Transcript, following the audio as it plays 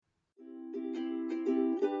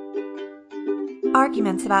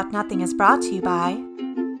Arguments About Nothing is brought to you by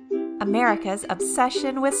America's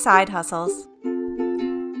obsession with side hustles.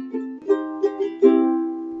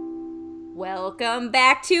 Welcome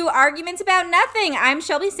back to Arguments About Nothing. I'm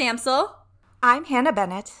Shelby Samsel. I'm Hannah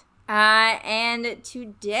Bennett. And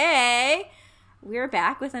today we're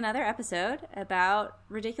back with another episode about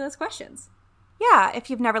ridiculous questions. Yeah, if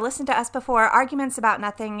you've never listened to us before, Arguments About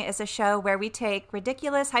Nothing is a show where we take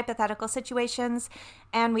ridiculous hypothetical situations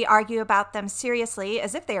and we argue about them seriously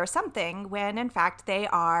as if they are something when in fact they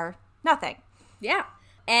are nothing. Yeah.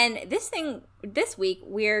 And this week,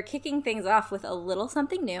 we're kicking things off with a little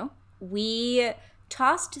something new. We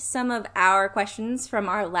tossed some of our questions from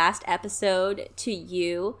our last episode to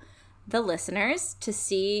you, the listeners, to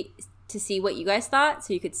see what you guys thought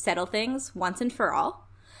so you could settle things once and for all.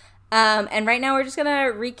 And right now we're just going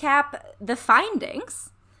to recap the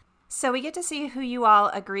findings. So we get to see who you all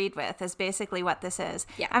agreed with is basically what this is.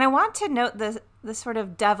 Yeah. And I want to note the sort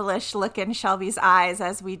of devilish look in Shelby's eyes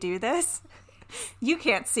as we do this. You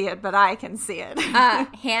can't see it, but I can see it.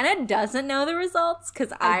 Hannah doesn't know the results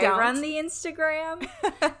because I run the Instagram.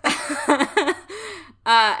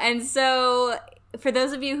 And so for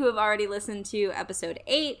those of you who have already listened to episode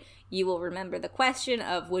 8, you will remember the question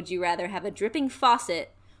of would you rather have a dripping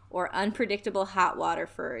faucet or unpredictable hot water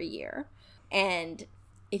for a year? And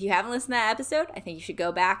if you haven't listened to that episode, I think you should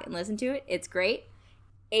go back and listen to it. It's great.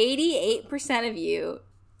 88% of you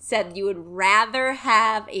said you would rather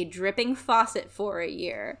have a dripping faucet for a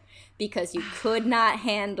year because you could not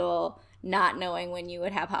handle not knowing when you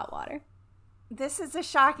would have hot water. This is a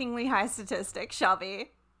shockingly high statistic,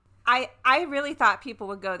 Shelby. I really thought people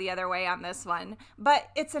would go the other way on this one, but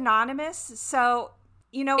it's anonymous, so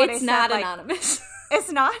you know what I said? It's not anonymous. It's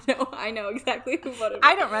not? No, I know exactly who voted.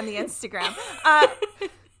 I don't run the Instagram.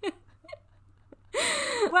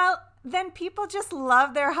 Well, then people just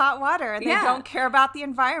love their hot water and they don't care about the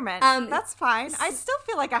environment. That's fine. I still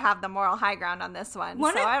feel like I have the moral high ground on this one, so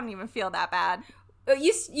I don't even feel that bad.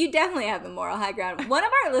 You definitely have the moral high ground. One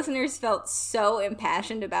of our listeners felt so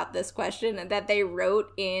impassioned about this question that they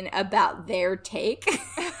wrote in about their take.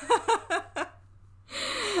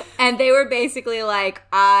 And they were basically like,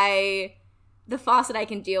 the faucet I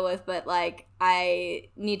can deal with, but like I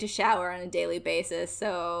need to shower on a daily basis,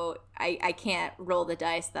 so I can't roll the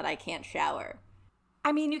dice that I can't shower.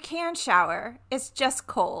 I mean, you can shower. It's just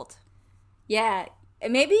cold. Yeah.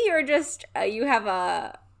 Maybe you're just, you have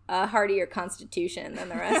a hardier constitution than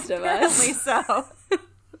the rest of us. Apparently so.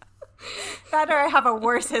 That or I have a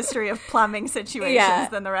worse history of plumbing situations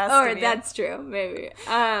than the rest of you. That's true, maybe.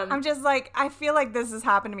 I'm just like, I feel like this has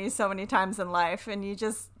happened to me so many times in life, and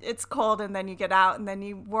it's cold, and then you get out, and then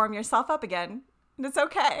you warm yourself up again, and it's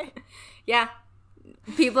okay. Yeah.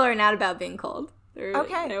 People are not about being cold.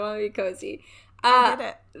 Okay. They want to be cozy. I get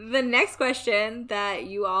it. The next question that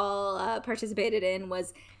you all participated in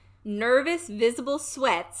was nervous visible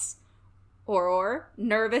sweats or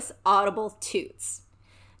nervous audible toots.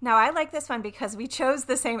 Now, I like this one because we chose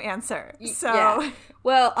the same answer. So, yeah.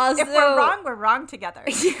 Well, also, if we're wrong together.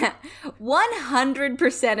 Yeah.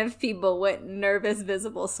 100% of people went nervous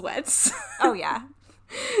visible sweats. Oh, yeah.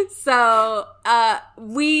 So,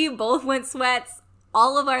 we both went sweats.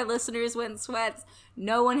 All of our listeners went sweats.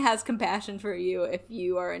 No one has compassion for you if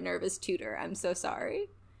you are a nervous tutor. I'm so sorry.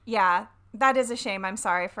 Yeah, that is a shame. I'm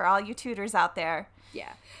sorry for all you tutors out there.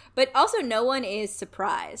 Yeah. But also, no one is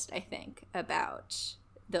surprised, I think, about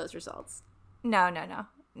those results. No,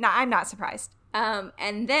 I'm not surprised.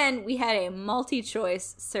 And then we had a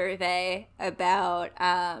multi-choice survey about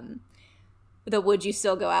the would you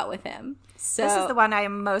still go out with him. So this is the one I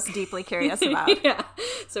am most deeply curious about. Yeah.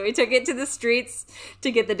 So we took it to the streets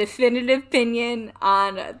to get the definitive opinion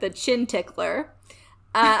on the chin tickler.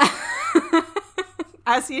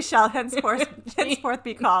 As he shall henceforth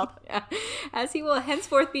be called. Yeah. As he will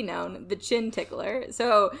henceforth be known, the chin tickler.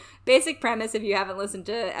 So, basic premise, if you haven't listened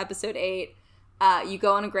to episode 8, you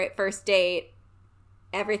go on a great first date,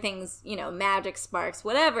 everything's, magic, sparks,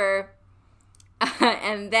 whatever,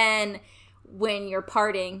 and then when you're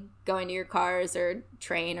parting, going to your cars or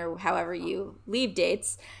train or however you leave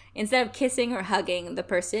dates, instead of kissing or hugging, the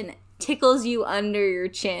person tickles you under your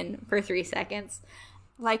chin for 3 seconds.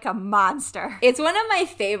 Like a monster. It's one of my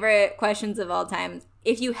favorite questions of all time.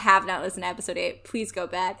 If you have not listened to episode 8, please go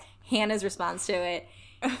back. Hannah's response to it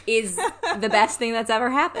is the best thing that's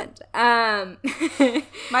ever happened.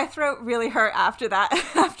 My throat really hurt after that,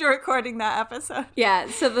 after recording that episode. Yeah,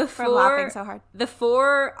 so from laughing so hard. The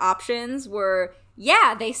 4 options were,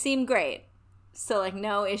 yeah, they seem great. So, like,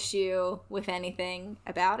 no issue with anything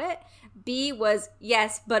about it. B was,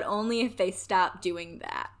 yes, but only if they stop doing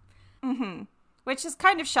that. Mm-hmm. which is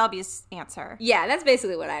kind of Shelby's answer. Yeah, that's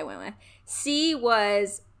basically what I went with. C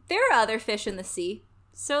was, there are other fish in the sea,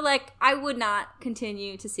 so, like, I would not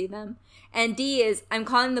continue to see them. And D is, I'm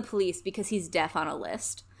calling the police because he's deaf on a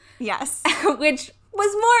list. Yes. Which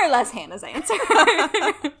was more or less Hannah's answer.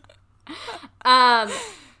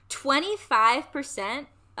 25%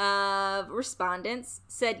 of respondents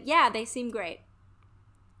said, yeah, they seem great.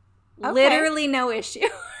 Okay. Literally no issue.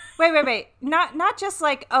 Wait. Not just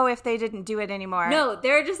like, oh, if they didn't do it anymore. No,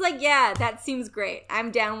 they're just like, yeah, that seems great.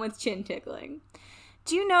 I'm down with chin tickling.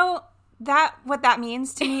 Do you know what that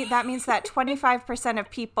means to me? That means that 25%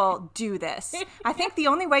 of people do this. I think the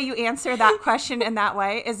only way you answer that question in that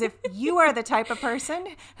way is if you are the type of person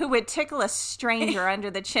who would tickle a stranger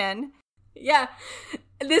under the chin. Yeah.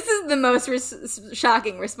 This is the most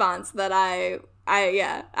shocking response that I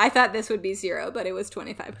thought this would be 0, but it was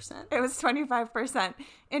 25%. It was 25%.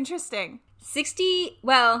 Interesting.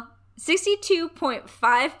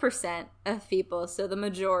 62.5% of people, so the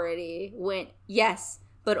majority, went yes,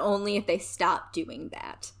 but only if they stop doing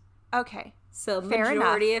that. Okay. So the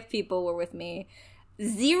majority of people were with me.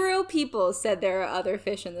 0 people said there are other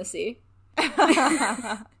fish in the sea.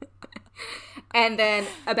 And then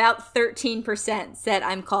about 13% said,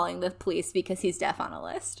 I'm calling the police because he's deaf on a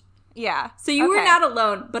list. Yeah. So you were not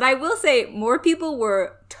alone. But I will say more people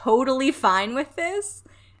were totally fine with this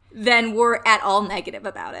than were at all negative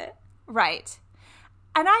about it. Right.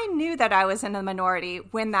 And I knew that I was in a minority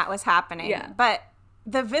when that was happening. Yeah. But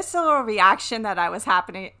the visceral reaction that I was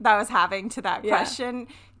having to that question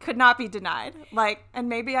could not be denied. Like, and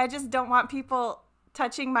maybe I just don't want people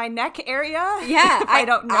touching my neck area. Yeah, I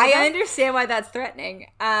don't know. I understand why that's threatening.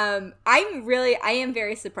 I am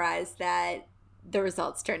very surprised that the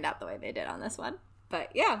results turned out the way they did on this one. But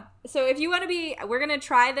yeah, so if you want to we're going to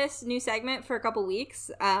try this new segment for a couple weeks.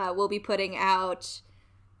 We'll be putting out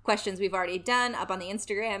questions we've already done up on the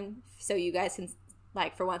Instagram so you guys can,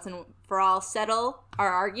 like, for once and for all, settle our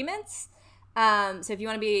arguments. So if you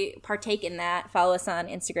want to partake in that, follow us on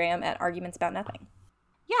Instagram at Arguments About Nothing.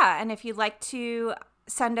 Yeah, and if you'd like to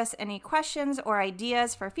send us any questions or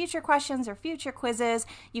ideas for future questions or future quizzes,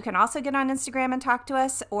 you can also get on Instagram and talk to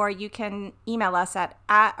us, or you can email us at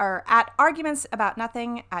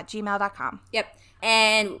argumentsaboutnothing@gmail.com. Yep.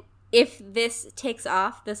 And if this takes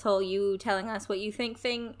off, this whole you telling us what you think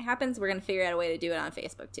thing happens, we're going to figure out a way to do it on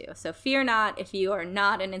Facebook too. So fear not, if you are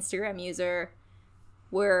not an Instagram user,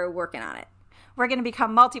 we're working on it. We're going to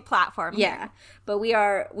become multi-platform. Yeah, but we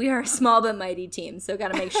are a small but mighty team, so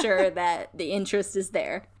got to make sure that the interest is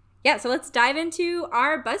there. Yeah, so let's dive into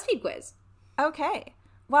our BuzzFeed quiz. Okay.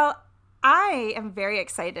 Well, I am very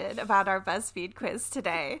excited about our BuzzFeed quiz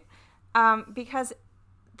today because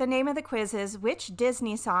the name of the quiz is, which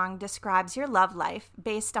Disney song describes your love life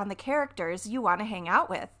based on the characters you want to hang out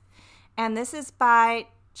with? And this is by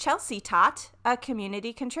Chelsea Tot, a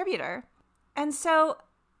community contributor. And so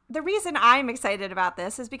the reason I'm excited about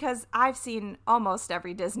this is because I've seen almost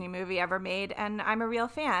every Disney movie ever made, and I'm a real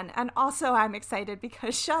fan. And also I'm excited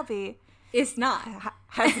because Shelby is not.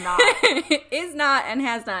 Has not. Is not and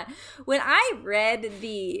has not. When I read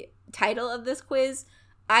the title of this quiz,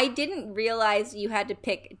 I didn't realize you had to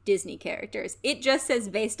pick Disney characters. It just says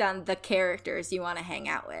based on the characters you want to hang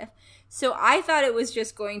out with. So I thought it was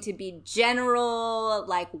just going to be general,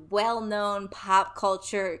 like, well-known pop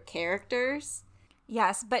culture characters.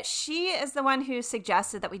 Yes, but she is the one who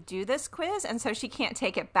suggested that we do this quiz, and so she can't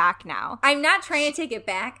take it back now. I'm not trying to take it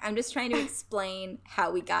back. I'm just trying to explain how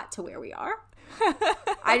we got to where we are.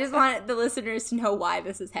 I just want the listeners to know why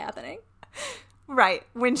this is happening. Right,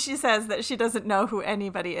 when she says that she doesn't know who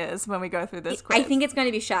anybody is when we go through this quiz. I think it's going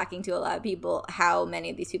to be shocking to a lot of people how many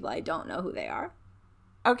of these people I don't know who they are.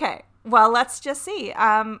 Okay, well, let's just see.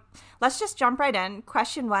 Let's just jump right in.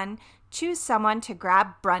 Question 1, choose someone to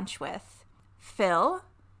grab brunch with. Phil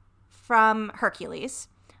from Hercules,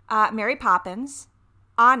 Mary Poppins,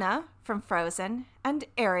 Anna from Frozen, and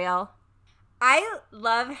Ariel. I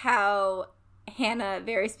love how Hannah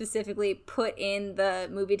very specifically put in the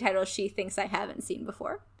movie title she thinks I haven't seen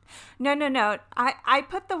before. No. I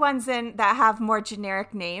put the ones in that have more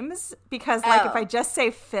generic names because, like, if I just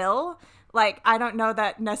say Phil, like, I don't know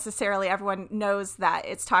that necessarily everyone knows that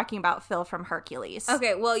it's talking about Phil from Hercules.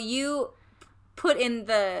 Okay, well, you put in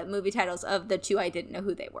the movie titles of the 2 I didn't know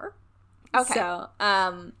who they were. Okay. So,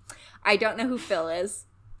 I don't know who Phil is.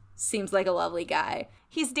 Seems like a lovely guy.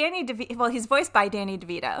 He's Danny DeVito. Well, he's voiced by Danny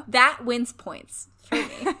DeVito. That wins points for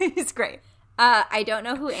me. He's great. I don't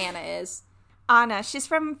know who Anna is. Anna, she's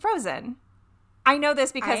from Frozen. I know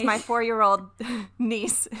this because my 4-year-old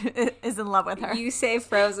niece is in love with her. You say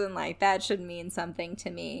Frozen like that should mean something to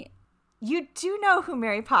me. You do know who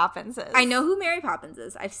Mary Poppins is. I know who Mary Poppins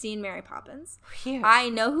is. I've seen Mary Poppins. Phew. I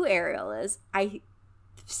know who Ariel is. I've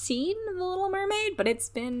seen The Little Mermaid, but it's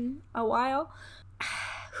been a while.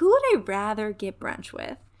 Who would I rather get brunch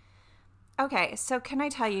with? Okay, so can I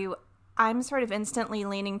tell you, I'm sort of instantly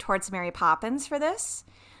leaning towards Mary Poppins for this.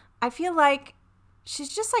 I feel like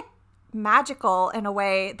she's just like magical in a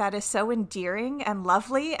way that is so endearing and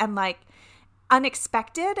lovely and like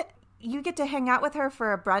unexpected. You get to hang out with her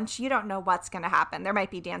for a brunch. You don't know what's going to happen. There might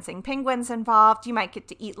be dancing penguins involved. You might get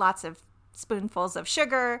to eat lots of spoonfuls of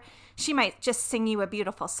sugar. She might just sing you a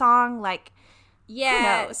beautiful song. Like,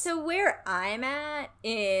 yeah, so where I'm at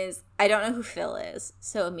is I don't know who Phil is,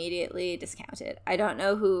 so immediately discounted. I don't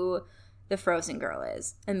know who the Frozen girl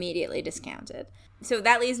is, immediately discounted. So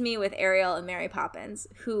that leaves me with Ariel and Mary Poppins,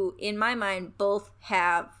 who in my mind both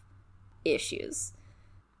have issues.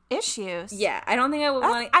 Issues? Yeah, I don't think I would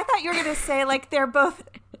want I thought you were going to say like they're both,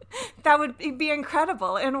 that would be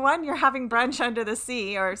incredible. In one, you're having brunch under the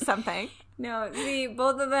sea or something. No, see,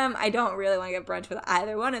 both of them, I don't really want to get brunch with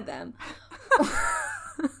either one of them.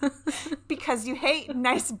 Because you hate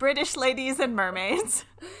nice British ladies and mermaids.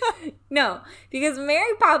 No, because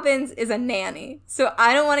Mary Poppins is a nanny. So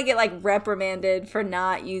I don't want to get like reprimanded for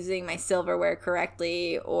not using my silverware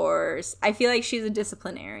correctly, or I feel like she's a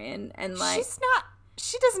disciplinarian and like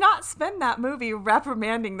she does not spend that movie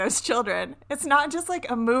reprimanding those children. It's not just like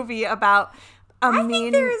a movie about a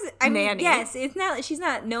mean nanny. Yes, it's not, she's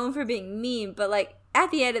not known for being mean, but like at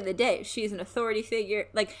the end of the day, she's an authority figure.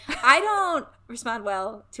 Like, I don't respond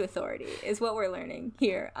well to authority, is what we're learning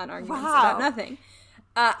here on Arguments About Nothing.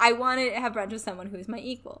 I want to have brunch with someone who is my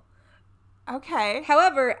equal. Okay.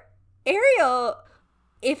 However, Ariel,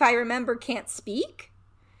 if I remember, can't speak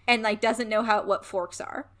and like doesn't know what forks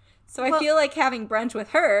are. So I feel like having brunch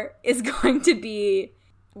with her is going to be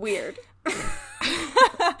weird.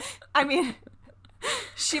 I mean,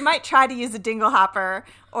 she might try to use a dingle hopper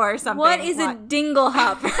or something. What is a dingle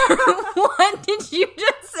hopper? What did you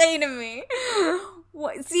just say to me?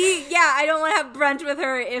 What? See, yeah, I don't want to have brunch with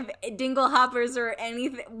her if dingle hoppers or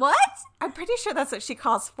anything. What? I'm pretty sure that's what she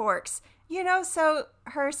calls forks. You know, so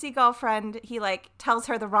her seagull friend, he like tells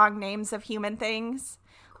her the wrong names of human things.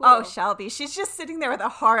 Cool. Oh, Shelby. She's just sitting there with a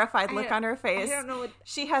horrified look on her face. I don't know what...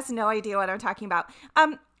 She has no idea what I'm talking about.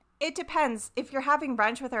 It depends. If you're having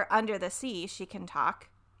brunch with her under the sea, she can talk.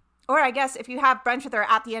 Or I guess if you have brunch with her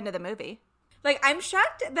at the end of the movie. Like, I'm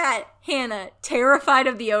shocked that Hannah, terrified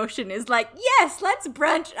of the ocean, is like, yes, let's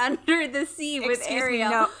brunch under the sea with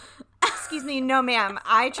Ariel. Excuse me, no, ma'am.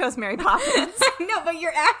 I chose Mary Poppins. No, but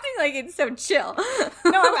you're acting like it's so chill.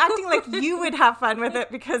 No, I'm acting like you would have fun with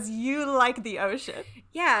it because you like the ocean.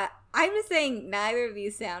 Yeah, I'm just saying neither of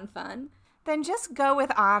these sound fun. Then just go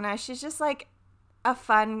with Anna. She's just like a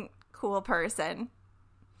fun, cool person.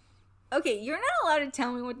 Okay, you're not allowed to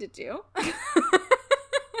tell me what to do. I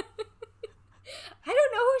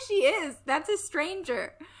don't know who she is. That's a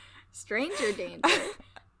stranger. Stranger danger.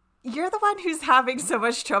 You're the one who's having so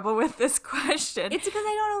much trouble with this question. It's because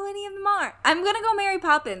I don't know who any of them are. I'm going to go Mary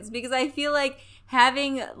Poppins because I feel like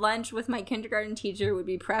having lunch with my kindergarten teacher would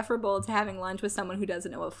be preferable to having lunch with someone who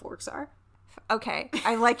doesn't know what forks are. Okay,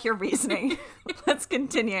 I like your reasoning. Let's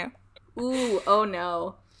continue. Ooh, oh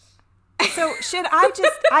no. So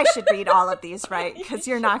I should read all of these, right? Because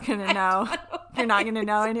you're not going to know. You're not going to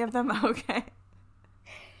know any of them? Okay.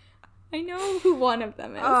 I know who one of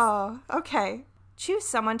them is. Oh, okay. Choose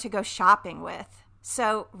someone to go shopping with.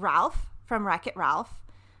 So Ralph from Wreck-It Ralph,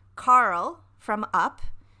 Carl from Up,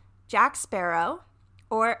 Jack Sparrow,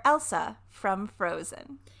 or Elsa from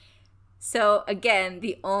Frozen. So again,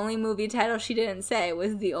 the only movie title she didn't say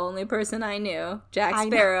was the only person I knew. Jack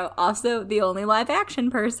Sparrow, also the only live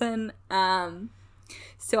action person.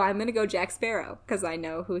 So I'm going to go Jack Sparrow because I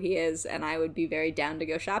know who he is and I would be very down to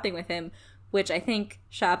go shopping with him, which I think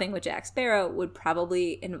shopping with Jack Sparrow would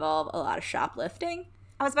probably involve a lot of shoplifting.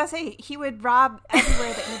 I was about to say, he would rob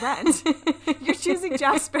everywhere that you went. You're choosing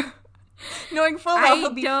Jack Sparrow, knowing full well he'll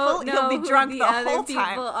be drunk the whole time.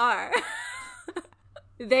 People are.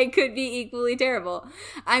 They could be equally terrible.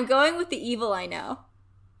 I'm going with the evil I know.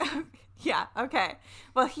 Yeah, okay.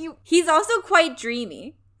 Well, he's also quite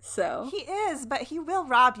dreamy, so. He is, but he will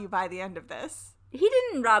rob you by the end of this. He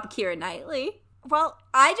didn't rob Keira Knightley. Well,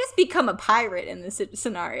 I just become a pirate in this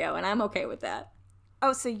scenario, and I'm okay with that.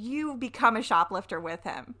 Oh, so you become a shoplifter with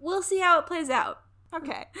him. We'll see how it plays out.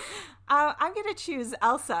 Okay. I'm going to choose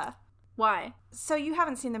Elsa. Why? So you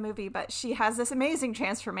haven't seen the movie, but she has this amazing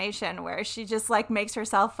transformation where she just like makes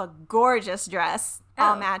herself a gorgeous dress,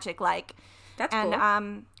 all magic-like. That's cool.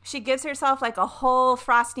 And she gives herself like a whole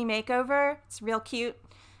frosty makeover. It's real cute.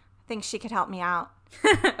 I think she could help me out.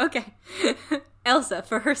 Okay. Elsa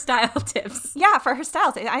for her style tips. Yeah, for her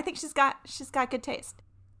style. I think she's got good taste.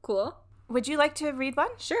 Cool. Would you like to read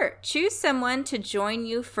one? Sure. Choose someone to join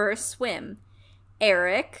you for a swim.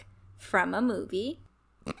 Eric from a movie.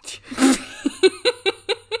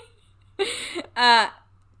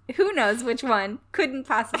 Who knows which one? Couldn't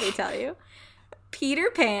possibly tell you. Peter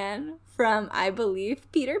Pan from I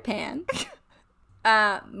Believe Peter Pan.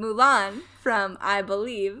 Mulan from I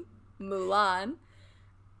Believe Mulan.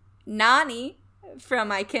 Nani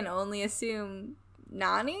from I Can Only Assume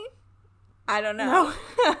Nani? I don't know.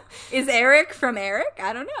 No. Is Eric from Eric?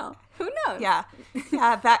 I don't know. Who knows? Yeah.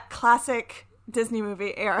 Yeah, that classic Disney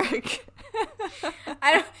movie, Eric.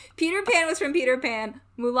 Peter Pan was from Peter Pan.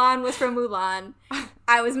 Mulan was from Mulan.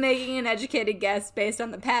 I was making an educated guess based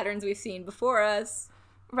on the patterns we've seen before us.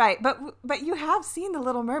 Right, but you have seen The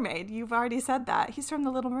Little Mermaid. You've already said that. He's from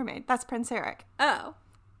The Little Mermaid. That's Prince Eric. Oh.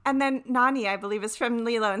 And then Nani, I believe, is from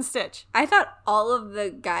Lilo and Stitch. I thought all of the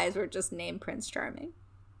guys were just named Prince Charming.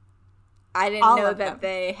 I didn't know that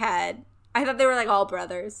they had... I thought they were like all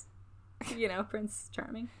brothers. You know, Prince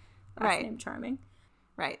Charming. Last name Charming.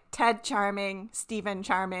 Right. Ted Charming, Stephen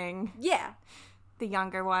Charming. Yeah. The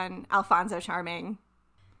younger one, Alfonso Charming.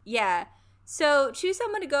 Yeah. So choose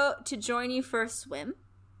someone to join you for a swim.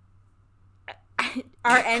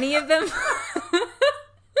 Are any of them...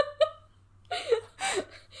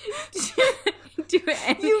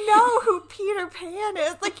 You know who Peter Pan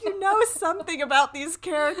is. Like, you know something about these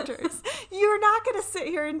characters. You're not going to sit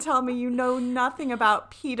here and tell me you know nothing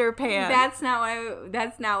about Peter Pan. That's not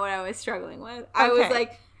what I was struggling with. I was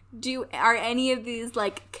like, are any of these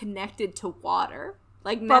like connected to water?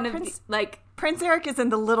 Like none of Prince Eric is in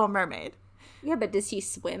The Little Mermaid. Yeah, but does he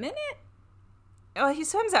swim in it? Well, he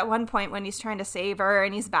swims at one point when he's trying to save her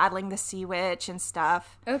and he's battling the sea witch and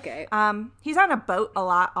stuff. Okay. He's on a boat a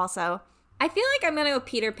lot also. I feel like I'm going to go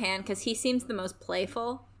Peter Pan because he seems the most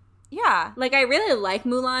playful. Yeah. Like, I really like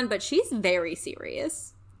Mulan, but she's very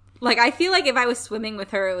serious. Like, I feel like if I was swimming with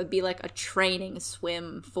her, it would be like a training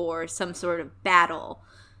swim for some sort of battle.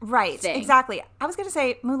 Right, thing. Exactly. I was going to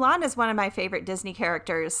say, Mulan is one of my favorite Disney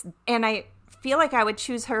characters, and I feel like I would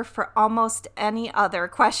choose her for almost any other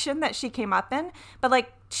question that she came up in, but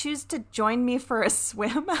like, choose to join me for a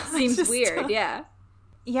swim? Seems weird, yeah.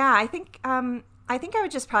 Yeah, I think I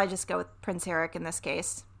would probably just go with Prince Eric in this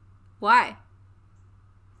case. Why?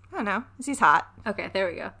 I don't know. He's hot. Okay, there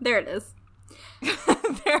we go. There it is.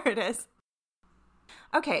 There it is.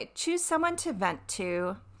 Okay, choose someone to vent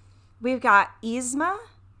to. We've got Yzma.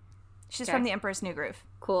 She's from The Emperor's New Groove.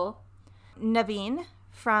 Cool. Naveen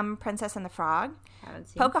from Princess and the Frog. Haven't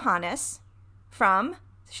seen. Pocahontas from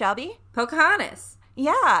Shelby. Pocahontas.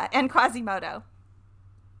 Yeah, and Quasimodo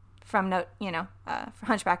from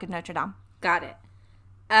Hunchback of Notre Dame. Got it.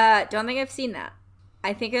 Don't think I've seen that.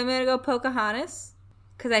 I think I'm gonna go Pocahontas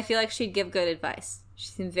because I feel like she'd give good advice. She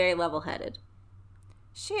seems very level-headed.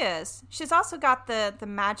 She is. She's also got the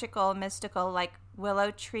magical, mystical, like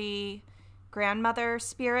willow tree grandmother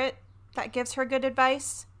spirit that gives her good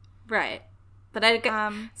advice. Right. But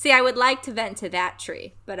I would like to vent to that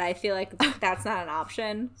tree, but I feel like that's not an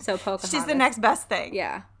option. So Pocahontas. She's the next best thing.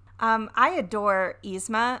 Yeah. I adore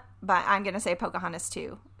Yzma, but I'm going to say Pocahontas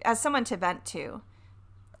too, as someone to vent to.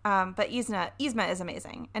 But Yzma is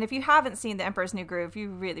amazing. And if you haven't seen The Emperor's New Groove, you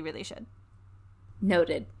really, really should.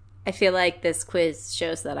 Noted. I feel like this quiz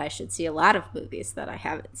shows that I should see a lot of movies that I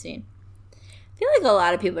haven't seen. I feel like a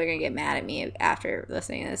lot of people are going to get mad at me after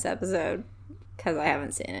listening to this episode because I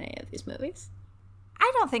haven't seen any of these movies.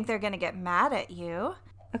 I don't think they're going to get mad at you.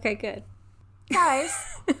 Okay, good. Guys,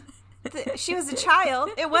 she was a child.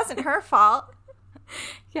 It wasn't her fault.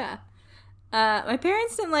 Yeah. My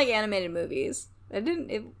parents didn't like animated movies.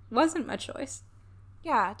 It wasn't my choice.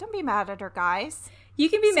 Yeah, don't be mad at her, guys. You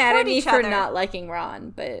can be mad at me for not liking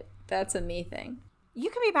Ron, but that's a me thing. You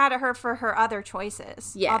can be mad at her for her other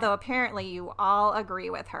choices. Yeah. Although apparently you all agree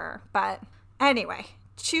with her. But anyway,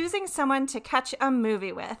 choosing someone to catch a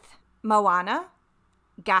movie with. Moana,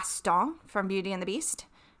 Gaston from Beauty and the Beast,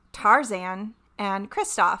 Tarzan, and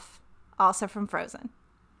Kristoff, also from Frozen.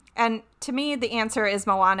 And to me, the answer is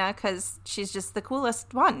Moana because she's just the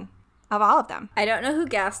coolest one of all of them. I don't know who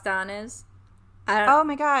Gaston is. Oh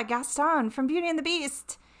my God, Gaston from Beauty and the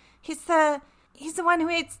Beast. He's the one who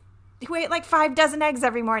ate like 5 dozen eggs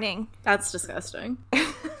every morning. That's disgusting.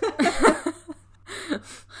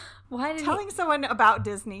 Telling someone about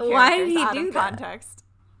Disney characters out of context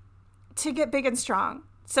to get big and strong,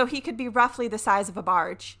 so he could be roughly the size of a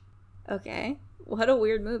barge. Okay, what a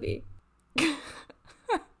weird movie.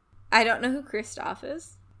 I don't know who Kristoff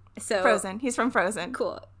is. So Frozen. He's from Frozen.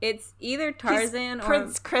 Cool. It's either Tarzan or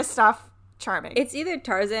Prince Kristoff charming. It's either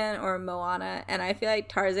Tarzan or Moana, and I feel like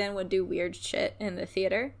Tarzan would do weird shit in the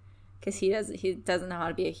theater because he doesn't know how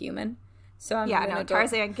to be a human. So I'm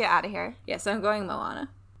Tarzan, get out of here. Yeah, so I'm going Moana.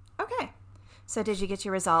 Okay. So did you get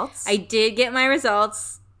your results? I did get my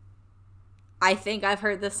results. I think I've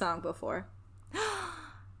heard this song before.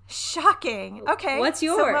 Shocking. Okay. What's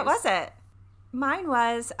yours? So what was it? Mine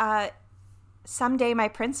was Someday My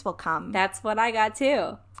Prince Will Come. That's what I got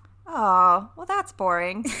too. Oh, well, that's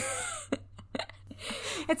boring.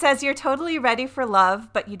 It says you're totally ready for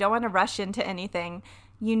love, but you don't want to rush into anything.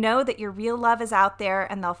 You know that your real love is out there,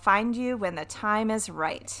 and they'll find you when the time is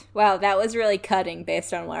right. Wow, that was really cutting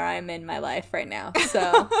based on where I'm in my life right now.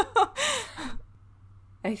 So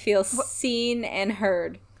I feel seen and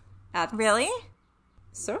heard. Really?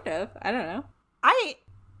 Sort of. I don't know. I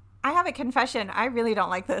have a confession. I really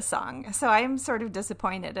don't like this song, so I am sort of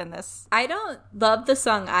disappointed in this. I don't love the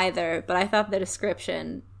song either, but I thought the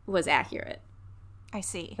description was accurate. I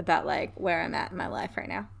see. About, like, where I'm at in my life right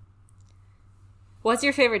now. What's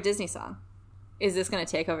your favorite Disney song? Is this going to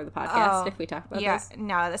take over the podcast if we talk about this?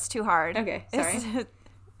 No, that's too hard. Okay, sorry.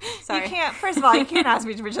 Sorry. You can't, first of all, you can't ask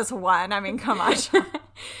me for just one. I mean, come on.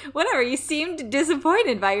 Whatever, you seemed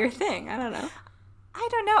disappointed by your thing. I don't know. I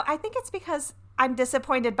don't know. I think it's because I'm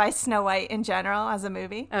disappointed by Snow White in general as a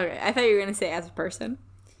movie. Okay, I thought you were going to say as a person.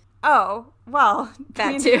 Oh, well.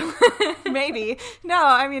 That too. Maybe. No,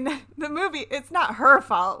 I mean, the movie, it's not her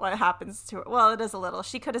fault what happens to her. Well, it is a little.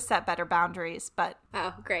 She could have set better boundaries, but.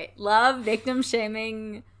 Oh, great. Love victim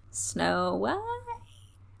shaming Snow White.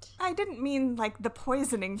 I didn't mean, like, the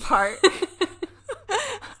poisoning part.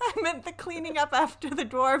 I meant the cleaning up after the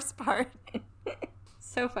dwarves part.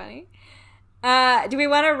 So funny. Do we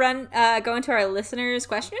want to go into our listeners'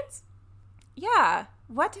 questions? Yeah.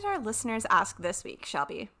 What did our listeners ask this week,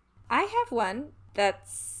 Shelby? I have one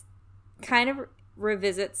that's kind of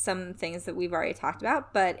revisits some things that we've already talked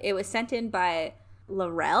about, but it was sent in by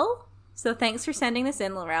Laurel. So thanks for sending this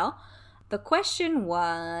in, Laurel. The question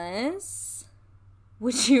was,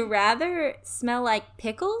 would you rather smell like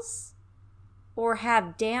pickles or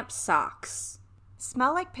have damp socks?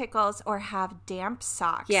 Smell like pickles or have damp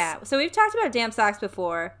socks. Yeah, so we've talked about damp socks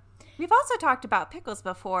before. We've also talked about pickles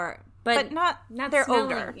before, but not their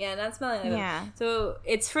smelling, odor. Yeah, not smelling like yeah. Them. So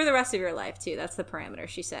it's for the rest of your life, too. That's the parameter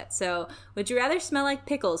she set. So would you rather smell like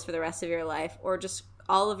pickles for the rest of your life or just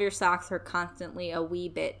all of your socks are constantly a wee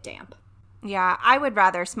bit damp? Yeah, I would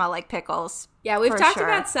rather smell like pickles. Yeah, we've talked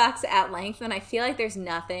about socks at length, and I feel like there's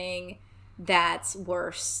nothing that's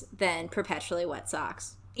worse than perpetually wet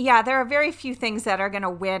socks. Yeah, there are very few things that are going to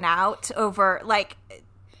win out over,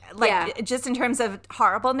 just in terms of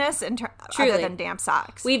horribleness other than damp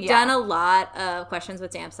socks. We've done a lot of questions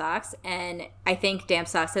with damp socks, and I think damp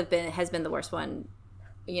socks has been the worst one,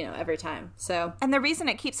 every time. So, and the reason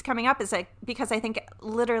it keeps coming up is because I think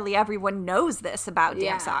literally everyone knows this about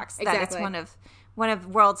damp socks. That exactly. It's one of the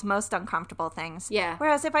world's most uncomfortable things. Yeah.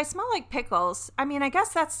 Whereas if I smell like pickles, I mean, I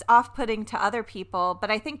guess that's off-putting to other people,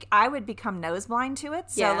 but I think I would become nose blind to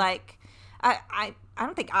it. So I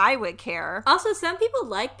don't think I would care. Also, some people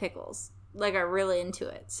like pickles, are really into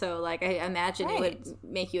it. So, I imagine it would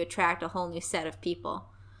make you attract a whole new set of people.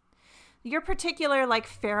 Your particular,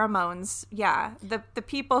 pheromones, yeah. The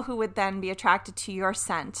people who would then be attracted to your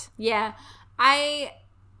scent. Yeah. I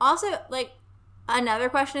also, another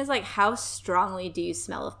question is, how strongly do you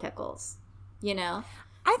smell of pickles?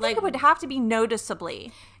 I think it would have to be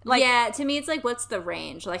noticeably. Yeah, to me, it's what's the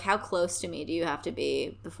range? How close to me do you have to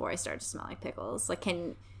be before I start to smell like pickles?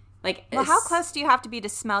 How close do you have to be to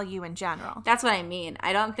smell you in general? That's what I mean.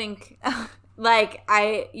 I don't think, I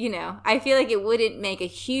feel like it wouldn't make a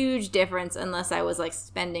huge difference unless I was,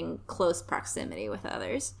 spending close proximity with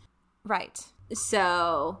others. Right.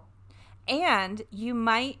 So... And you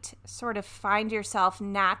might sort of find yourself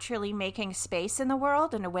naturally making space in the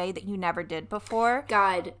world in a way that you never did before.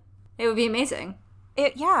 God, it would be amazing.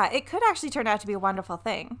 It could actually turn out to be a wonderful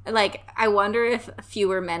thing. I wonder if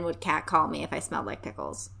fewer men would catcall me if I smelled like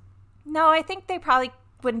pickles. No, I think they probably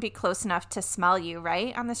wouldn't be close enough to smell you,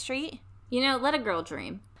 right, on the street? Let a girl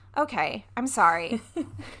dream. Okay, I'm sorry.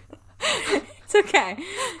 It's okay.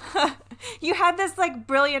 You had this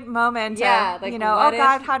brilliant moment. Yeah, of, oh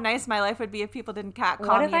God, how nice my life would be if people didn't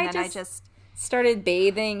catcall me. And then I just started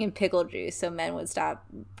bathing in pickle juice so men would stop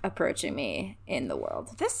approaching me in the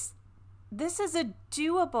world. This is a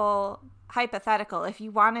doable hypothetical if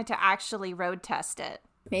you wanted to actually road test it.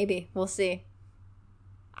 Maybe. We'll see.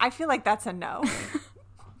 I feel like that's a no.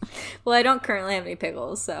 Well, I don't currently have any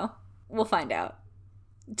pickles, so we'll find out.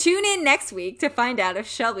 Tune in next week to find out if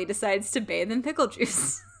Shelby decides to bathe in pickle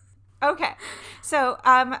juice. Okay. So,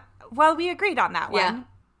 we agreed on that one. Yeah.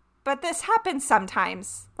 But this happens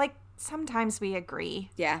sometimes. Like, sometimes we agree.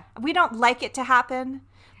 Yeah. We don't like it to happen,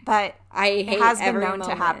 but I hate it has been every known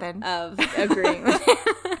to moment happen. of agreeing with him.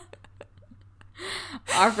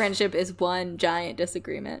 Our friendship is one giant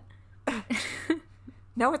disagreement.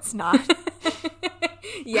 No, it's not.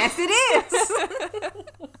 Yes, it is.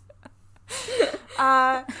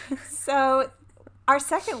 So our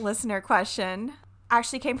second listener question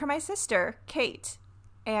actually came from my sister, Kate.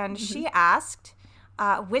 And she asked,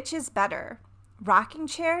 which is better, rocking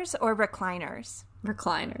chairs or recliners?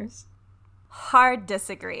 Recliners. Hard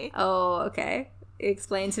disagree. Oh, okay.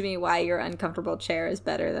 Explain to me why your uncomfortable chair is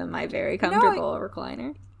better than my very comfortable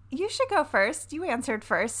recliner. You should go first. You answered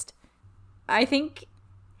first. I think...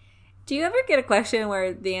 Do you ever get a question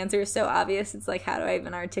where the answer is so obvious, it's like, how do I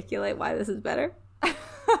even articulate why this is better?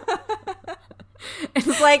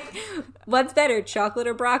 It's like, what's better, chocolate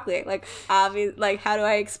or broccoli? Like, obvious. Like, how do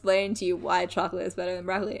I explain to you why chocolate is better than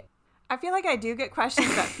broccoli? I feel like I do get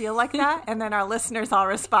questions that feel like that, and then our listeners all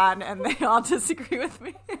respond, and they all disagree with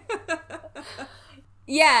me.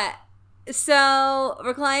 Yeah. So,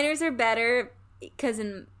 recliners are better because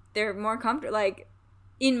they're more comfortable. Like,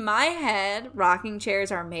 in my head, rocking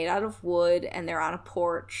chairs are made out of wood, and they're on a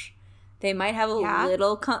porch. They might have a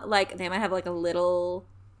little, they might have, like, a little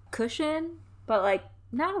cushion, but, like,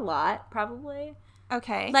 not a lot, probably.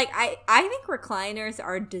 Okay. Like, I think recliners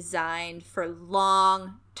are designed for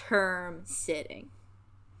long-term sitting.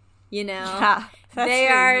 You know? Yeah,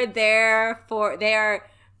 they're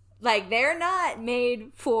not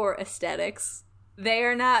made for aesthetics. They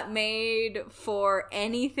are not made for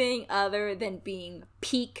anything other than being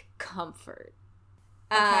peak comfort.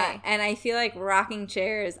 Okay. And I feel like rocking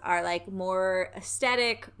chairs are, like, more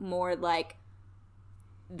aesthetic, more, like,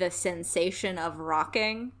 the sensation of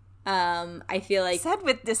rocking. I feel like... Said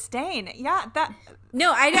with disdain. Yeah, that...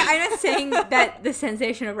 No, I'm not saying that the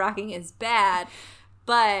sensation of rocking is bad,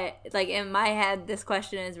 but, like, in my head, this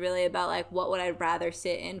question is really about, like, what would I rather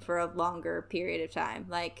sit in for a longer period of time?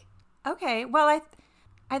 Like... Okay, well,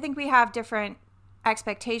 I think we have different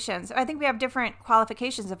expectations. I think we have different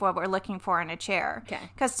qualifications of what we're looking for in a chair. Okay.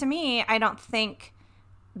 Because to me, I don't think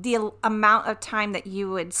the amount of time that you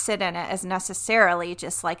would sit in it is necessarily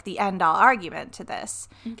just like the end-all argument to this.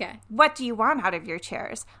 Okay. What do you want out of your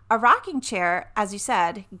chairs? A rocking chair, as you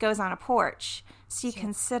said, goes on a porch. So you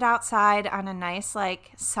can sit outside on a nice,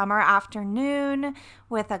 like, summer afternoon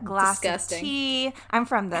with a glass of tea. I'm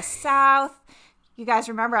from the South. You guys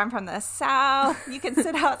remember I'm from the South. You can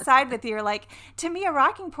sit outside with your, like, to me, a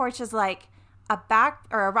rocking porch is like a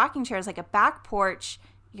rocking chair is like a back porch.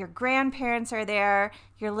 Your grandparents are there.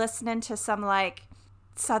 You're listening to some, like,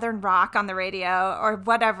 Southern rock on the radio or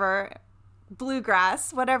whatever,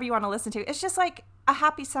 bluegrass, whatever you want to listen to. It's just like a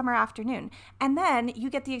happy summer afternoon. And then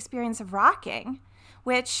you get the experience of rocking,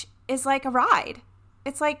 which is like a ride.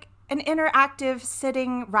 It's like an interactive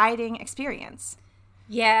sitting, riding experience.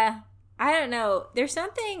 Yeah. I don't know. There's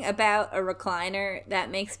something about a recliner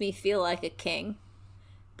that makes me feel like a king.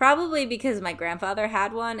 Probably because my grandfather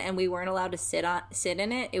had one and we weren't allowed to sit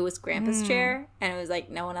in it. It was Grandpa's chair, and it was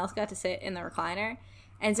like no one else got to sit in the recliner.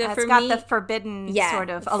 And so for me, it's got the forbidden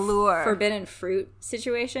sort of allure. Forbidden fruit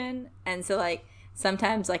situation. And so, like,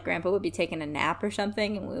 sometimes, like, Grandpa would be taking a nap or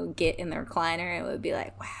something, and we would get in the recliner and it would be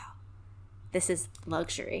like, wow, this is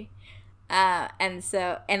luxury. And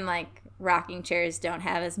like, rocking chairs don't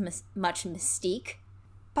have as much mystique.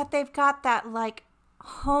 But they've got that, like,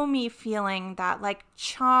 homey feeling, that, like,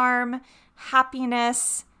 charm,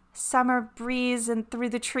 happiness, summer breeze and through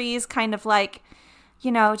the trees, kind of like,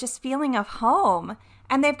 you know, just feeling of home.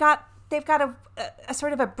 And they've got a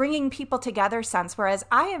sort of a bringing people together sense, whereas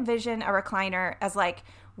I envision a recliner as like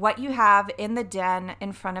what you have in the den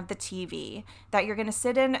in front of the TV that you're going to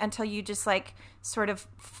sit in until you just, like, sort of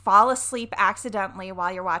fall asleep accidentally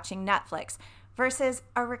while you're watching Netflix, versus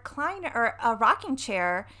a recliner or a rocking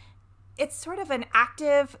chair. It's sort of an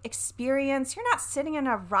active experience. You're not sitting in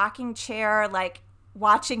a rocking chair, like,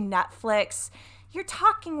 watching Netflix. You're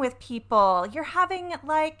talking with people. You're having,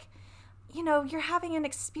 like, you know, you're having an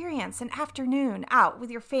experience, an afternoon out with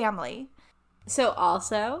your family. So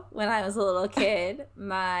also, when I was a little kid,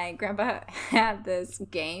 my grandpa had this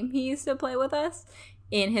game he used to play with us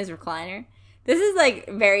in his recliner. This is, like,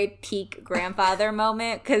 very peak grandfather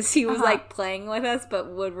moment because he was, like, playing with us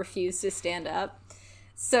but would refuse to stand up.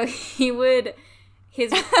 So he would,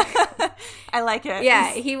 I like it.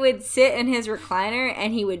 Yeah, he would sit in his recliner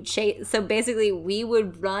and he would chase. So basically, we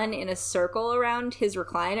would run in a circle around his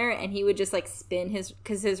recliner and he would just, like, spin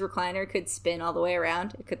because his recliner could spin all the way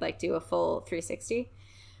around. It could, like, do a full 360.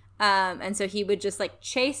 And so he would just, like,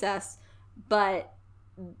 chase us, but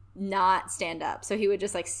not stand up. So he would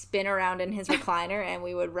just like spin around in his recliner and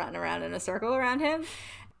we would run around in a circle around him.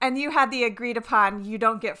 And you had the agreed upon you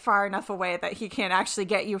don't get far enough away that he can't actually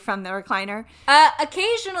get you from the recliner?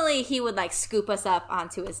 Occasionally he would like scoop us up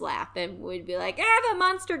onto his lap and we'd be like, the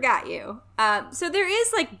monster got you. So there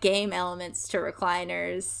is like game elements to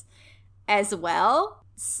recliners as well.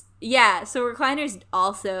 Yeah, so recliners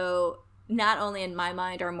also, not only in my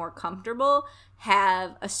mind are more comfortable,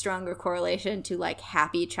 have a stronger correlation to like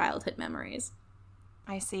happy childhood memories.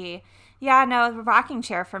 I see. Yeah, no, the rocking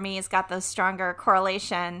chair for me has got those stronger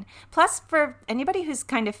correlation. Plus, for anybody who's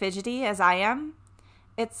kind of fidgety as I am,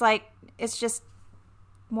 it's just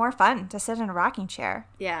more fun to sit in a rocking chair.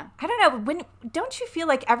 Yeah. I don't know, don't you feel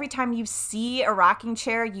like every time you see a rocking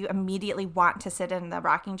chair, you immediately want to sit in the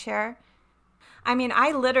rocking chair? I mean,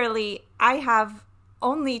 I have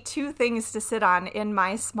only 2 things to sit on in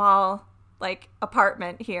my small, like,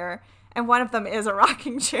 apartment here. And one of them is a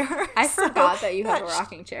rocking chair. I forgot that you have a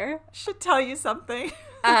rocking chair. Should tell you something.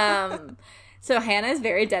 So Hannah is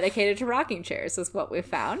very dedicated to rocking chairs, is what we've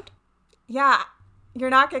found. Yeah. You're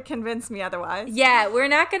not going to convince me otherwise. Yeah, we're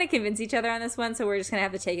not going to convince each other on this one, so we're just going to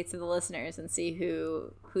have to take it to the listeners and see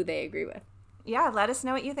who they agree with. Yeah, let us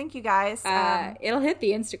know what you think, you guys. It'll hit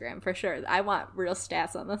the Instagram for sure. I want real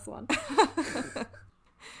stats on this one.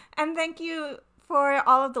 And thank you for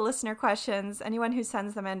all of the listener questions. Anyone who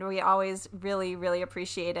sends them in, we always really, really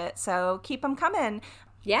appreciate it. So keep them coming.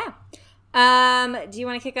 Yeah. Do you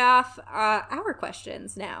want to kick off our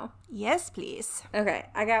questions now? Yes, please. Okay.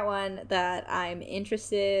 I got one that I'm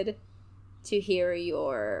interested to hear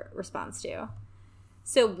your response to.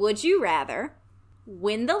 So would you rather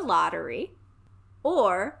win the lottery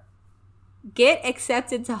or get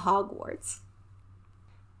accepted to Hogwarts?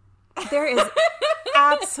 There is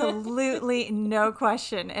absolutely no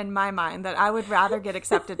question in my mind that I would rather get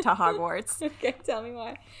accepted to Hogwarts. Okay, tell me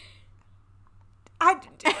why.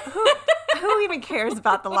 Who even cares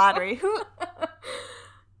about the lottery?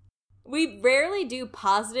 We rarely do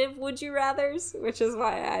positive would you rathers, which is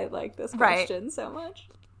why I like this question so much.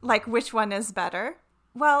 Like, which one is better?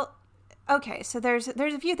 Well, okay, so there's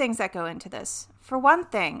a few things that go into this. For one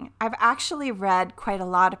thing, I've actually read quite a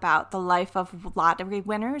lot about the life of lottery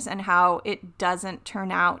winners and how it doesn't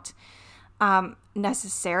turn out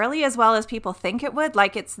necessarily as well as people think it would.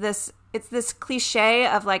 Like, it's this cliche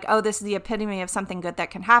of like, oh, this is the epitome of something good that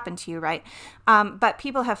can happen to you, right? But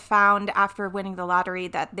people have found after winning the lottery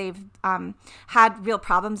that they've had real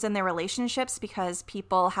problems in their relationships because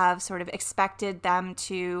people have sort of expected them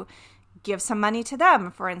to give some money to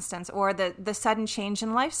them, for instance, or the sudden change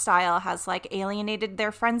in lifestyle has like alienated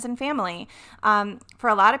their friends and family. For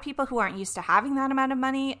a lot of people who aren't used to having that amount of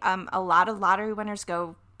money, a lot of lottery winners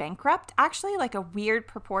go bankrupt, actually, like a weird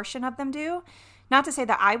proportion of them do. Not to say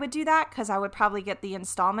that I would do that because I would probably get the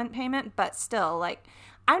installment payment, but still, like,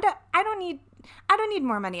 I don't need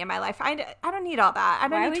more money in my life. I don't need all that. I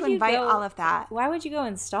don't need to invite all of that. Why would you go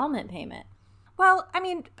installment payment? Well, I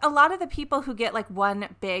mean, a lot of the people who get like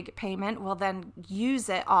one big payment will then use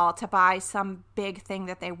it all to buy some big thing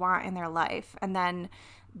that they want in their life. And then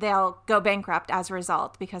they'll go bankrupt as a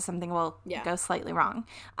result because something will go slightly wrong.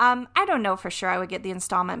 I don't know for sure I would get the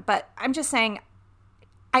installment, but I'm just saying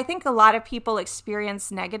I think a lot of people experience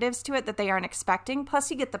negatives to it that they aren't expecting. Plus,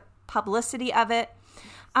 you get the publicity of it.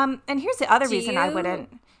 And here's the other reason I wouldn't.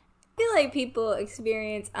 I feel like people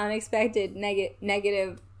experience unexpected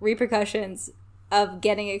negative repercussions of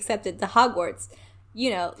getting accepted to Hogwarts.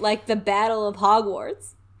 You know, like the Battle of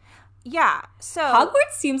Hogwarts. Yeah, so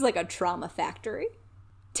Hogwarts seems like a trauma factory.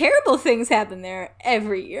 Terrible things happen there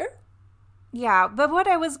every year. Yeah, but what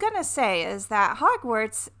I was going to say is that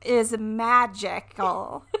Hogwarts is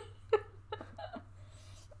magical.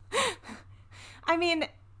 I mean,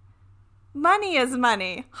 money is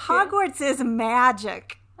money. Hogwarts is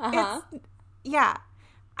magic. Uh-huh. Yeah,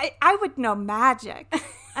 I would know magic.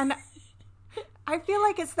 And I feel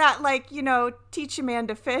like it's that, like, you know, teach a man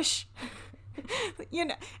to fish. You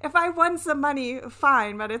know, if I won some money,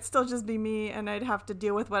 fine, but it'd still just be me, and I'd have to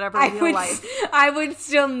deal with whatever real life. I would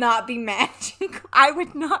still not be magic. I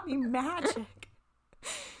would not be magic.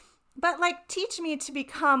 But, like, teach me to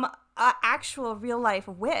become an actual real-life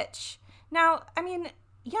witch. Now, I mean,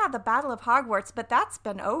 yeah, the Battle of Hogwarts, but that's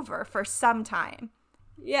been over for some time.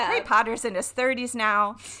 Yeah. Harry Potter's in his 30s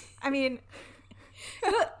now. I mean...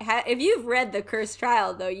 If you've read The Cursed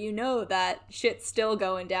Child, though, you know that shit's still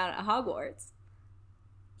going down at Hogwarts.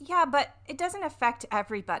 Yeah, but it doesn't affect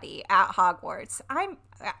everybody at Hogwarts.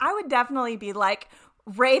 I would definitely be like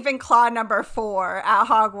Ravenclaw number 4 at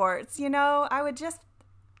Hogwarts. You know, I would just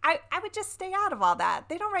stay out of all that.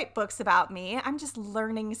 They don't write books about me. I'm just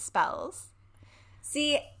learning spells.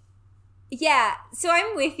 See, Yeah, so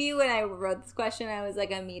I'm with you. When I wrote this question, I was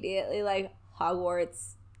like immediately like,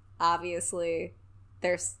 Hogwarts, obviously.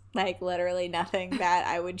 There's like literally nothing that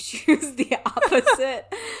I would choose the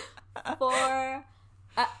opposite for.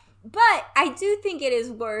 But I do think it is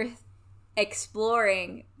worth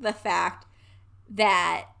exploring the fact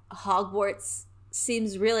that Hogwarts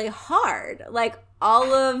seems really hard. Like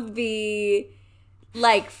all of the,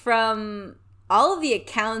 like from all of the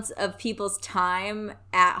accounts of people's time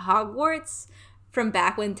at Hogwarts from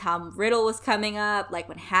back when Tom Riddle was coming up, like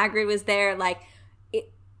when Hagrid was there, like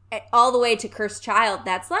all the way to Cursed Child,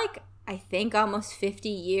 that's like, I think almost 50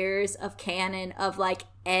 years of canon of like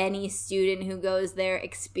any student who goes there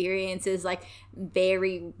experiences like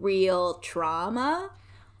very real trauma.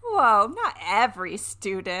 Whoa, not every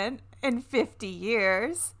student in 50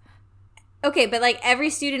 years. Okay, but like every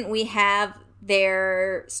student we have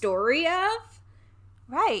their story of.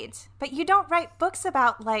 Right. But you don't write books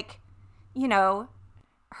about like, you know,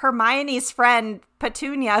 Hermione's friend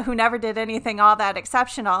Petunia, who never did anything all that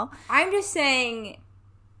exceptional. I'm just saying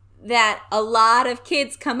that a lot of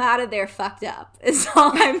kids come out of there fucked up, is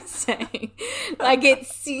all I'm saying. Like, it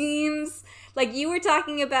seems like you were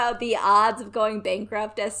talking about the odds of going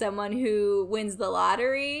bankrupt as someone who wins the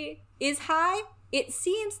lottery is high. It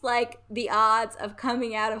seems like the odds of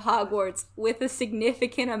coming out of Hogwarts with a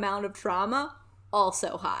significant amount of trauma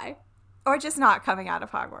also high. Or just not coming out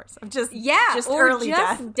of Hogwarts. Just or early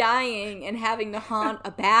just death. dying and having to haunt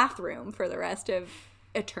a bathroom for the rest of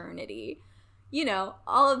eternity. You know,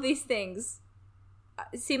 all of these things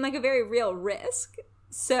seem like a very real risk.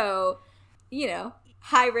 So, you know,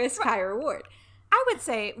 high risk, high reward. I would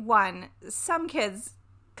say, one, some kids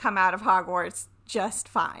come out of Hogwarts just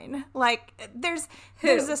fine. Like, there's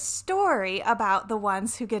a story about the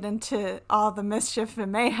ones who get into all the mischief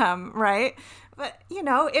and mayhem, right? But, you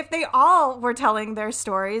know, if they all were telling their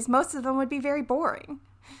stories, most of them would be very boring.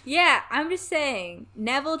 Yeah, I'm just saying,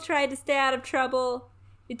 Neville tried to stay out of trouble.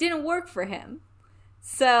 It didn't work for him.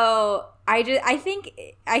 So I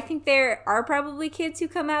think there are probably kids who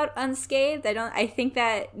come out unscathed. I think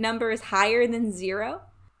that number is higher than 0.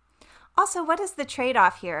 Also, what is the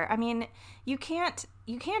trade-off here? I mean, you can't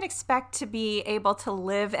expect to be able to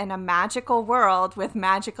live in a magical world with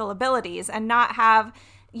magical abilities and not have,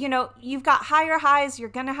 you know, you've got higher highs, you're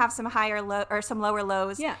going to have some higher or some lower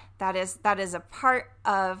lows. Yeah. That is a part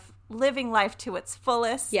of living life to its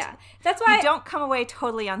fullest. Yeah. That's why you don't come away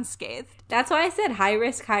totally unscathed. That's why I said high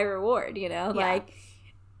risk, high reward, you know? Yeah. Like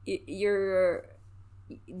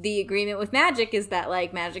the agreement with magic is that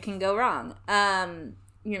like magic can go wrong.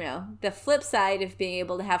 You know, the flip side of being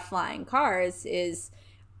able to have flying cars is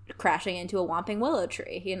crashing into a whomping willow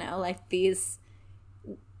tree, you know, like these,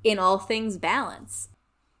 in all things, balance.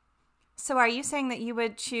 So are you saying that you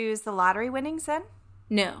would choose the lottery winnings then?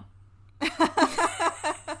 No.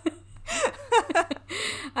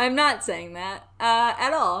 I'm not saying that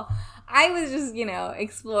at all. I was just, you know,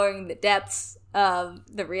 exploring the depths of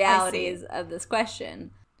the realities of this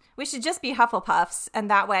question. We should just be Hufflepuffs, and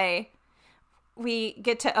that way we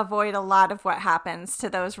get to avoid a lot of what happens to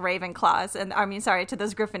those Ravenclaws, to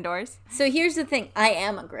those Gryffindors. So here's the thing. I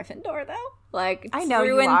am a Gryffindor, though. Like, I know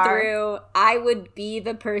through you and are. through, I would be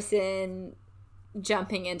the person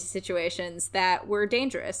jumping into situations that were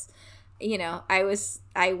dangerous. You know, I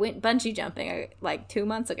went bungee jumping like 2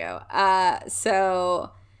 months ago.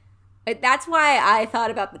 So that's why I thought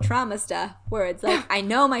about the trauma stuff, where it's like, I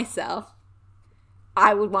know myself.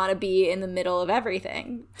 I would want to be in the middle of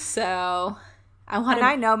everything. So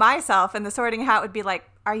I know myself, and the Sorting Hat would be like,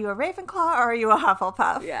 are you a Ravenclaw or are you a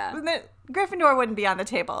Hufflepuff? Yeah. Gryffindor wouldn't be on the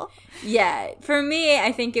table. Yeah. For me,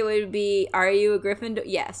 I think it would be, are you a Gryffindor?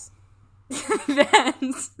 Yes.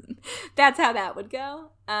 That's how that would go.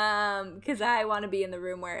 Because I want to be in the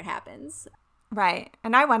room where it happens. Right.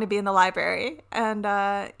 And I want to be in the library. And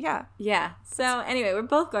yeah. Yeah. So anyway, we're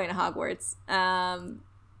both going to Hogwarts.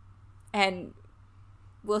 And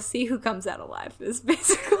we'll see who comes out alive, is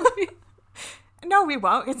basically. No, we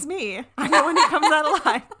won't. It's me. I'm the one who comes out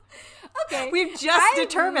alive. Okay. We've just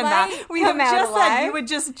determined that. We have just said you would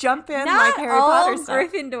just jump in like Harry Potter stuff. Not all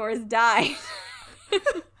Gryffindors died.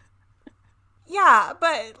 Yeah,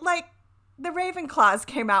 but like the Ravenclaws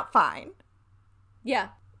came out fine. Yeah.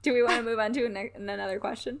 Do we want to move on to another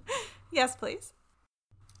question? Yes, please.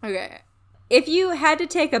 Okay. If you had to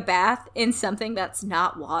take a bath in something that's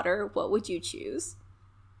not water, what would you choose?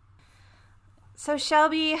 So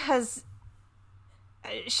Shelby's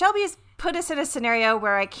put us in a scenario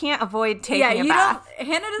where I can't avoid taking a bath.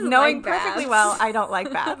 Hannah doesn't knowing like baths. perfectly well I don't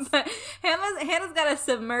like baths. But Hannah's got to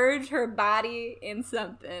submerge her body in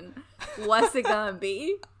something. What's it gonna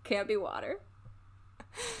be? Can't be water.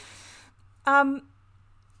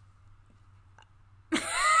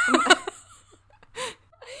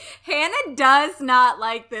 Hannah does not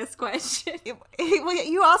like this question.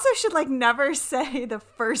 You also should never say the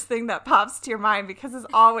first thing that pops to your mind because it's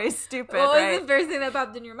always stupid. What was right? the first thing that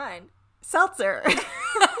popped in your mind? Seltzer.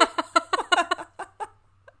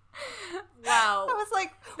 Wow. I was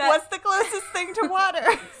like, what's the closest thing to water?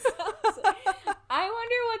 I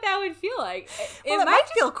wonder what that would feel like. It might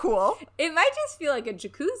feel cool. It might just feel like a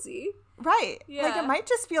jacuzzi. Right. Yeah. It might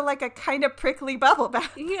just feel like a kind of prickly bubble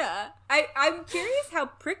bath. Yeah. I'm curious how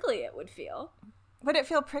prickly it would feel. Would it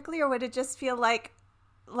feel prickly or would it just feel like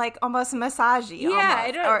almost massagey?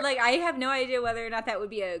 Yeah, almost? I have no idea whether or not that would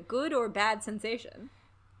be a good or bad sensation.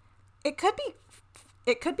 It could be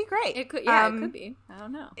great. It could be. I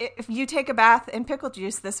don't know. If you take a bath in pickle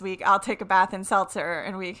juice this week, I'll take a bath in seltzer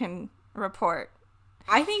and we can report.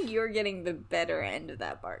 I think you're getting the better end of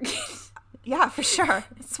that bargain. Yeah, for sure.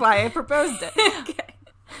 That's why I proposed it. Okay.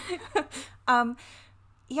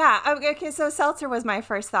 Yeah. Okay. So seltzer was my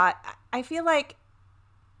first thought. I feel like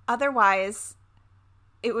otherwise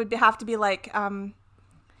it would have to be like some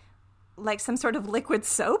sort of liquid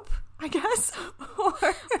soap, I guess.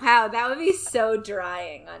 Wow, that would be so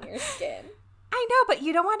drying on your skin. I know, but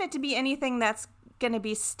you don't want it to be anything that's going to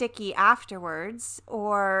be sticky afterwards,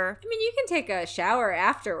 or... I mean, you can take a shower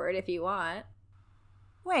afterward if you want.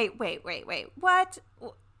 Wait. What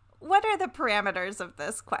are the parameters of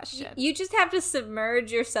this question? You just have to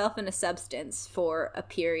submerge yourself in a substance for a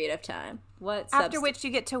period of time. What substance? After which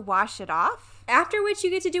you get to wash it off? After which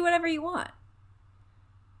you get to do whatever you want.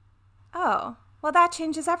 Oh, well, that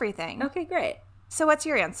changes everything. Okay, great. So what's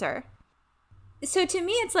your answer? So to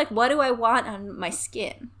me, it's like, what do I want on my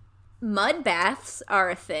skin? Mud baths are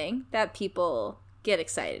a thing that people get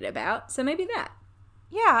excited about, so maybe that.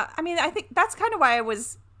 Yeah, I mean, I think that's kind of why I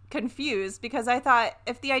was confused, because I thought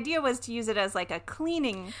if the idea was to use it as like a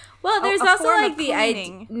cleaning... Well, there's also like the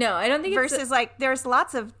idea... No, I don't think versus like there's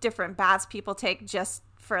lots of different baths people take just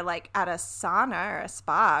for like at a sauna or a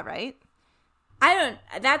spa, right?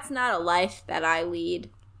 That's not a life that I lead.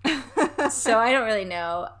 So I don't really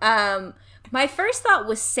know. My first thought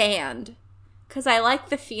was sand. Because I like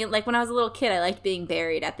the feel, like when I was a little kid, I liked being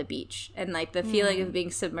buried at the beach. And like the feeling of being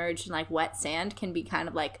submerged in like wet sand can be kind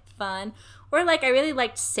of like fun. Or like I really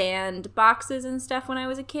liked sand boxes and stuff when I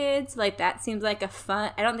was a kid. So like that seems like a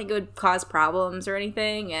fun, I don't think it would cause problems or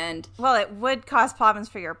anything. And well, it would cause problems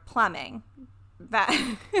for your plumbing. That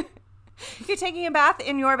you're taking a bath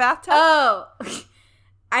in your bathtub? Oh,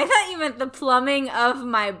 I thought you meant the plumbing of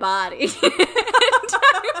my body.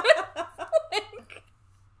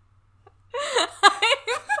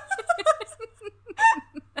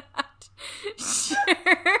 Sure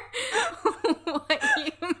what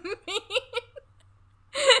you mean.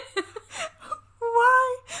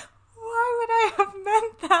 Why would I have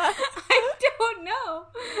meant that? I don't know.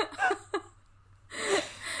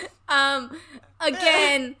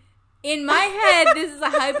 Again, in my head, this is a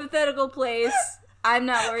hypothetical place. I'm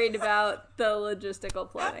not worried about the logistical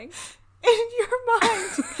plumbing. In your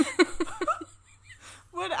mind,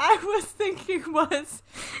 what I was thinking was,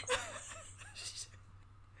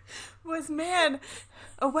 man,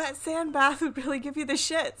 a wet sand bath would really give you the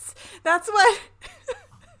shits. That's what...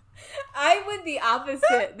 I went the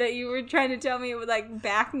opposite, that you were trying to tell me it would, like,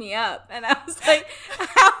 back me up. And I was like,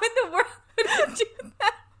 how in the world would it do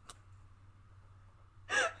that?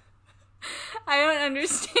 I don't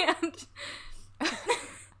understand.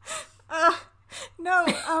 No,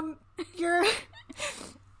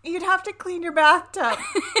 you'd have to clean your bathtub.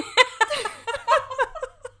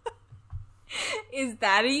 Is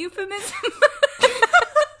that a euphemism?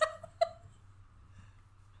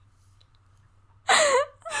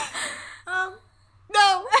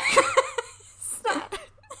 No. It's not.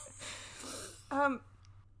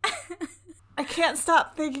 I can't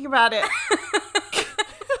stop thinking about it.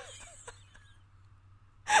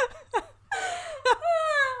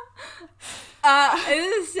 This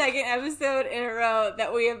is the second episode in a row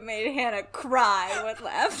that we have made Hannah cry with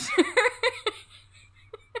laughter.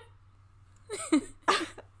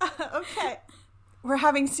 Okay. We're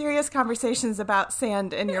having serious conversations about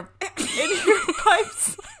sand in your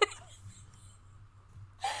pipes.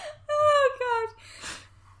 Oh, God.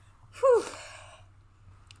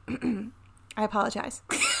 Whew. I apologize.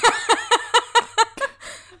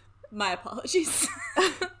 My apologies.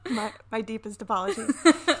 my deepest apologies.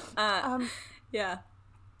 Yeah.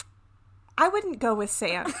 I wouldn't go with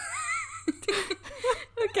sand.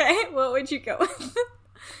 Okay, what would you go with?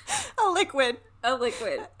 A liquid. A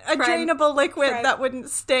liquid. A drainable liquid that wouldn't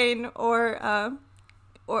stain or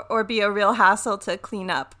be a real hassle to clean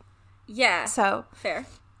up. Yeah. So fair.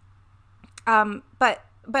 But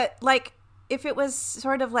like if it was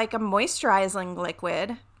sort of like a moisturizing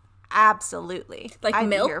liquid, absolutely. Like I'd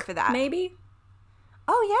milk be here for that. maybe.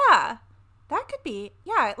 Oh yeah. That could be.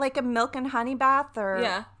 Yeah, like a milk and honey bath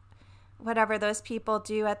or whatever those people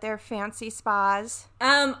do at their fancy spas.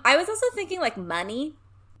 I was also thinking like money.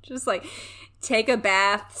 Just like take a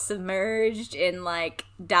bath submerged in like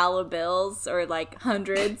dollar bills or like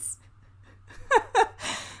hundreds.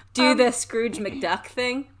 Do the Scrooge McDuck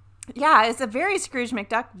thing. Yeah, it's a very Scrooge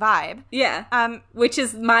McDuck vibe. Yeah. Which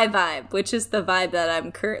is my vibe. Which is the vibe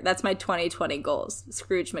that that's my 2020 goals.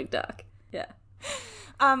 Scrooge McDuck. Yeah.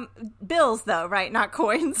 Bills though, right? Not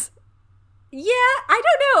coins. Yeah, I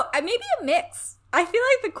don't know. Maybe a mix. I feel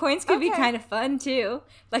like the coins could be kind of fun too.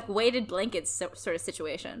 Like weighted blankets sort of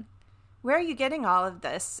situation. Where are you getting all of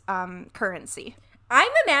this currency?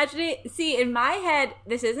 I'm imagining, see, in my head,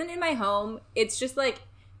 this isn't in my home. It's just like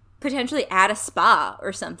potentially at a spa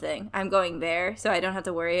or something. I'm going there, so I don't have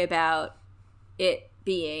to worry about it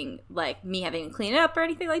being like me having to clean it up or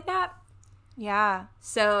anything like that. Yeah.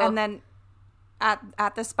 So and then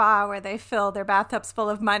at the spa where they fill their bathtubs full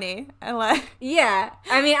of money and like yeah.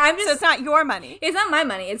 I mean, I'm just so it's not your money. It's not my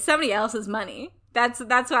money. It's somebody else's money. That's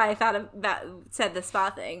why I thought of that. Said the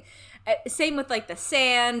spa thing. Same with like the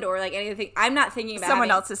sand or like anything. I'm not thinking about someone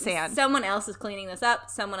else's sand. Someone else is cleaning this up.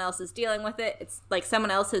 Someone else is dealing with it. It's like someone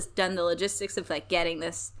else has done the logistics of like getting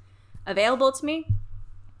this available to me.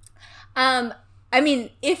 I mean,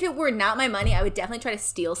 if it were not my money, I would definitely try to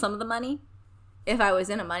steal some of the money. If I was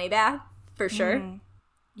in a money bath, for sure.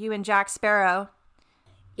 You and Jack Sparrow.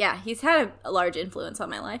 Yeah, he's had a large influence on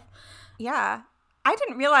my life. Yeah. I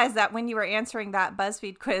didn't realize that when you were answering that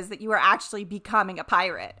BuzzFeed quiz that you were actually becoming a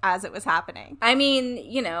pirate as it was happening. I mean,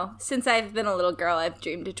 you know, since I've been a little girl, I've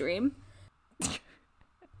dreamed a dream.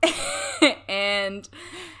 And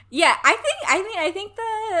yeah, I think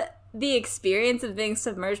the experience of being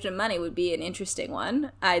submerged in money would be an interesting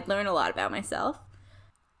one. I'd learn a lot about myself.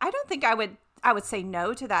 I don't think I would say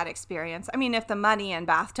no to that experience. I mean, if the money and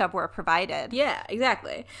bathtub were provided. Yeah,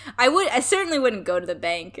 exactly. I certainly wouldn't go to the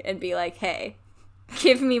bank and be like, hey,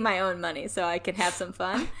 give me my own money so I can have some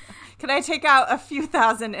fun. Can I take out a few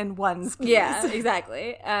thousand in ones, please? Yeah,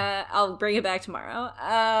 exactly. I'll bring it back tomorrow.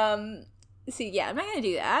 See, yeah, I'm not going to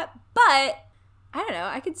do that. But, I don't know.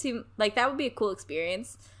 I could see, like, that would be a cool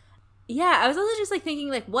experience. Yeah, I was also just, like, thinking,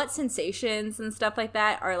 like, what sensations and stuff like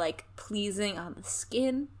that are, like, pleasing on the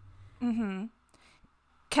skin. Mm-hmm.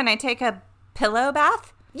 Can I take a pillow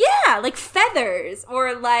bath? Yeah, like feathers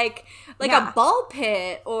or like a ball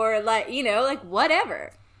pit or like, you know, like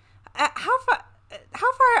whatever. How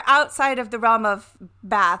far outside of the realm of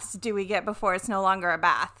baths do we get before it's no longer a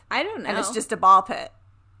bath? I don't know. And it's just a ball pit.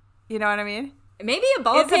 You know what I mean? Maybe a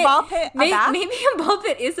ball pit. Is a ball pit a bath? Maybe a ball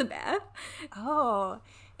pit is a bath. Oh,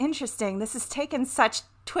 interesting. This has taken such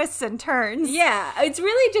twists and turns. Yeah, it's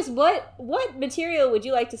really just what material would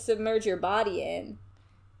you like to submerge your body in?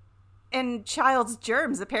 And child's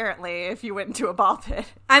germs, apparently, if you went into a ball pit.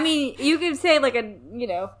 I mean, you could say, like,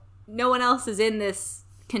 no one else is in this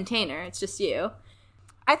container. It's just you.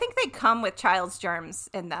 I think they come with child's germs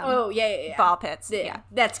in them. Oh, yeah. Ball pits. Yeah.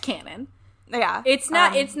 That's canon. Yeah. It's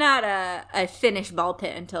not a finished ball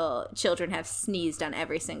pit until children have sneezed on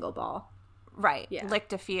every single ball. Right. Yeah.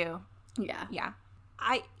 Licked a few. Yeah. Yeah.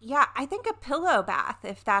 I think a pillow bath,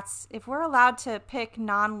 if we're allowed to pick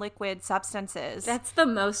non-liquid substances. That's the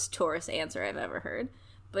most Taurus answer I've ever heard.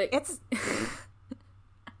 But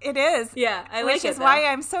it is. Yeah, I like it. Which is why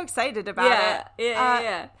I'm so excited about it.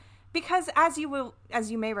 Yeah. Because as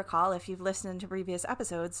you may recall, if you've listened to previous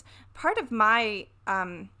episodes, part of my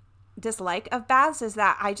dislike of baths is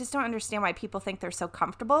that I just don't understand why people think they're so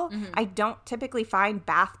comfortable. Mm-hmm. I don't typically find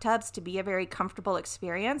bathtubs to be a very comfortable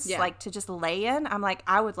experience, like to just lay in. I'm like,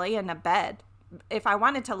 I would lay in a bed. If I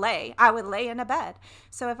wanted to lay, I would lay in a bed.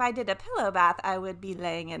 So if I did a pillow bath, I would be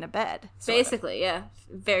laying in a bed. Basically, yeah.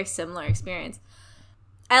 Very similar experience.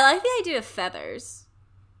 I like the idea of feathers.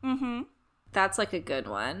 Mm-hmm. That's like a good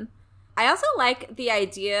one. I also like the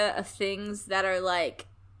idea of things that are like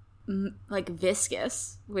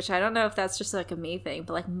viscous, which I don't know if that's just like a me thing,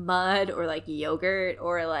 but like mud or like yogurt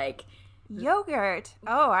or like yogurt.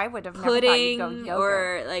 Oh, I would have pudding never thought you'd go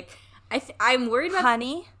yogurt. Or like I'm worried about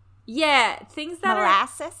honey. Yeah, things that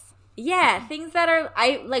molasses. Things that are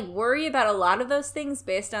I like worry about a lot of those things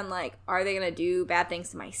based on like are they gonna do bad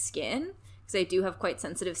things to my skin because I do have quite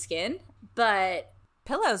sensitive skin, but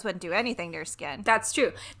pillows wouldn't do anything to your skin. That's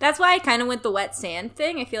true. That's why I kind of went the wet sand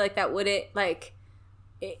thing. I feel like that wouldn't like.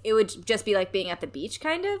 It would just be like being at the beach,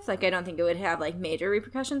 kind of. Like, I don't think it would have, like, major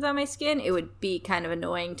repercussions on my skin. It would be kind of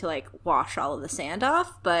annoying to, like, wash all of the sand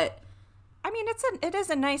off. But I mean, it is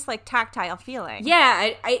a nice, like, tactile feeling. Yeah,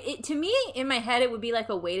 to me, in my head, it would be like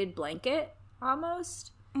a weighted blanket,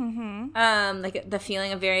 almost. Mm-hmm. Like the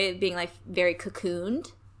feeling of being like very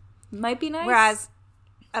cocooned might be nice. Whereas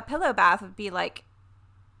a pillow bath would be like,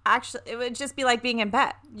 actually, it would just be like being in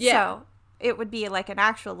bed. Yeah. So it would be like an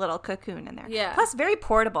actual little cocoon in there. Yeah. Plus, very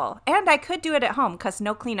portable. And I could do it at home because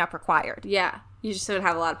no cleanup required. Yeah. You just would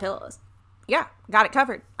have a lot of pillows. Yeah. Got it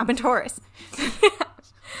covered. I'm a Taurus.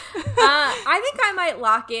 I think I might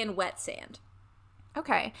lock in wet sand.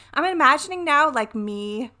 Okay. I'm imagining now, like,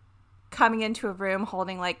 me coming into a room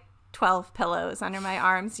holding, like, 12 pillows under my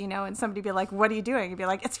arms, you know, and somebody be like, what are you doing? You'd be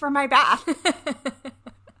like, it's for my bath.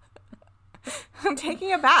 I'm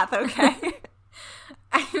taking a bath, okay?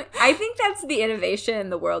 I think that's the innovation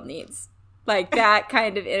the world needs. Like, that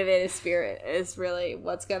kind of innovative spirit is really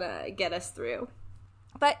what's going to get us through.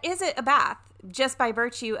 But is it a bath just by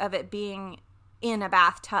virtue of it being in a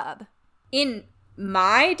bathtub? In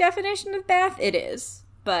my definition of bath, it is.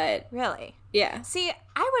 But Really? yeah. See,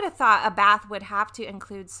 I would have thought a bath would have to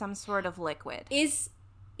include some sort of liquid.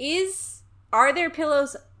 Are there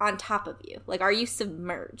pillows on top of you? Like, are you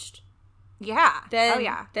submerged? Yeah. Then,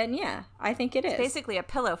 yeah. Then yeah, I think it is. It's basically a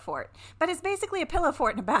pillow fort. But it's basically a pillow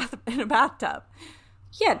fort in a bathtub.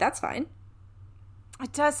 Yeah, that's fine.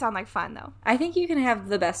 It does sound like fun, though. I think you can have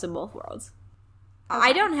the best of both worlds. Okay.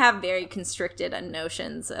 I don't have very constricted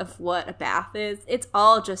notions of what a bath is. It's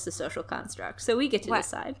all just a social construct, so we get to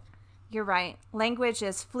decide. You're right. Language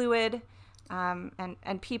is fluid,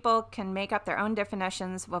 and people can make up their own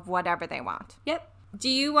definitions of whatever they want. Yep. Do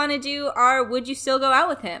you want to do our Would You Still Go Out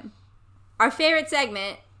With Him? Our favorite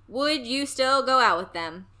segment, Would You Still Go Out With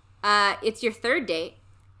Them? It's your third date.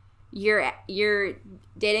 You're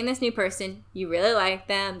dating this new person. You really like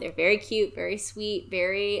them. They're very cute, very sweet,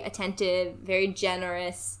 very attentive, very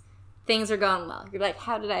generous. Things are going well. You're like,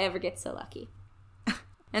 how did I ever get so lucky?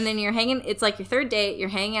 And then it's like your third date. You're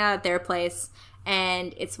hanging out at their place,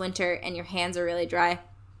 and it's winter, and your hands are really dry.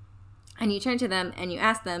 And you turn to them, and you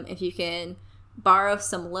ask them if you can borrow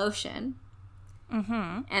some lotion.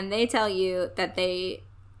 Mm-hmm. And they tell you that they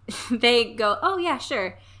go, oh, yeah,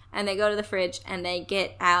 sure. And they go to the fridge and they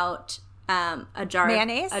get out a jar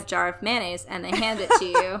of mayonnaise, and they hand it to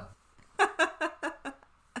you.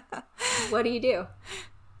 What do you do?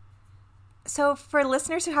 So for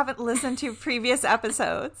listeners who haven't listened to previous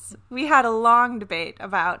episodes, we had a long debate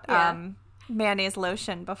about mayonnaise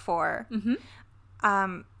lotion before,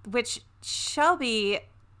 which Shelby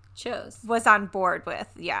was on board with.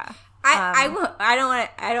 Yeah. I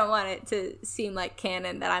don't want it to seem like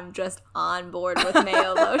canon that I'm just on board with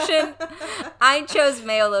mayo lotion. I chose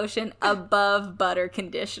mayo lotion above butter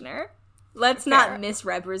conditioner. Let's not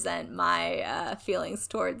misrepresent my feelings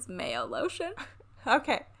towards mayo lotion.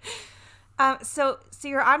 Okay. So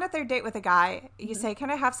you're on a third date with a guy. You say, "Can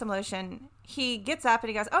I have some lotion?" He gets up and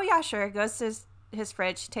he goes, "Oh yeah, sure." Goes to his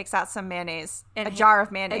fridge, takes out some mayonnaise, a jar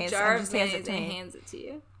of mayonnaise, and just hands it to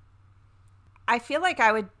you. I feel like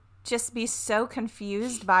I would just be so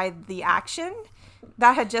confused by the action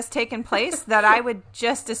that had just taken place that I would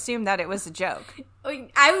just assume that it was a joke.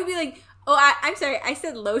 I would be like, "Oh, I'm sorry, I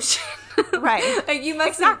said lotion." Right. Like, you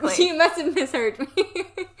must have misheard me.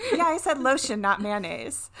 Yeah, I said lotion, not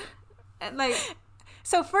mayonnaise. And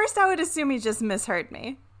so first I would assume he just misheard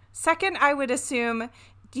me. Second, I would assume,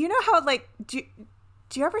 do you know how, like, do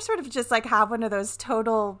you ever sort of just, like, have one of those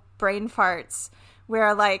total brain farts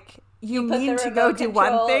where, like, you mean to go do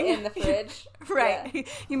one thing in the fridge? Right. Yeah.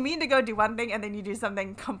 You mean to go do one thing and then you do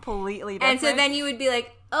something completely different. And so then you would be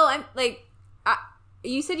like, "Oh, I'm like,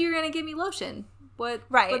 you said you were going to give me lotion.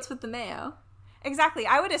 What's with the mayo?" Exactly.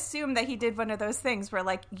 I would assume that he did one of those things where,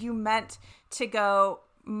 like, you meant to go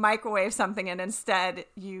microwave something and instead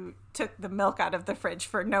you took the milk out of the fridge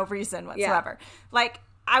for no reason whatsoever. Yeah. Like,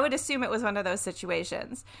 I would assume it was one of those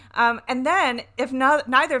situations. And then if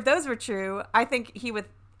neither of those were true, I think he would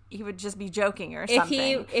just be joking or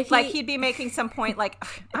something. He'd be making some point like,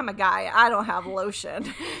 "I'm a guy, I don't have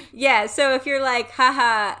lotion." Yeah, so if you're like,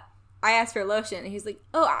 "Haha, I asked for lotion," and he's like,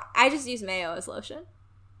 "Oh, I just use mayo as lotion."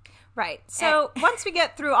 Right. So once we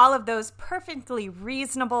get through all of those perfectly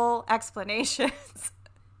reasonable explanations.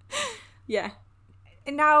 Yeah.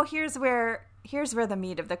 And now here's where the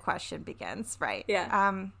meat of the question begins, right?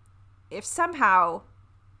 Yeah. If somehow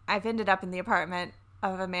I've ended up in the apartment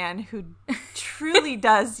of a man who truly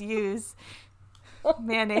does use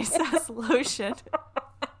mayonnaise as lotion.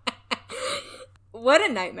 What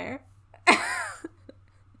a nightmare.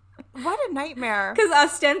 What a nightmare. Because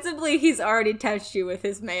ostensibly he's already touched you with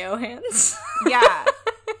his mayo hands. Yeah.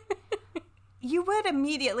 You would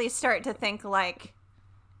immediately start to think, like,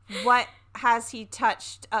 what has he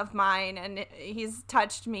touched of mine, and he's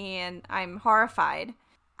touched me, and I'm horrified.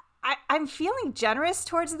 I'm feeling generous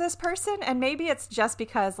towards this person, and maybe it's just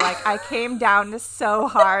because, like, I came down so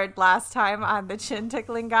hard last time on the chin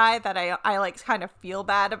tickling guy that I like, kind of feel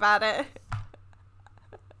bad about it.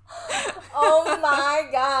 Oh my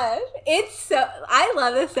gosh. I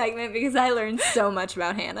love this segment because I learned so much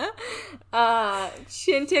about Hannah.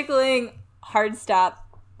 Chin tickling, hard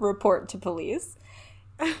stop, report to police.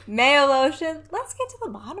 Mayo lotion, let's get to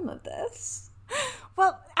the bottom of this.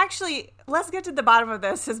 Well, actually, let's get to the bottom of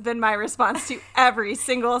this has been my response to every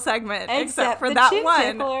single segment except for that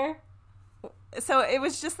one. Tickler. So it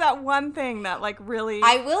was just that one thing that, like, really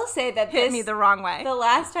I will say that hit me the wrong way. The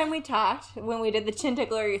last time we talked, when we did the chin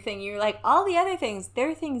tickler thing, you were like, all the other things,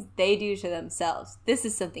 they're things they do to themselves. This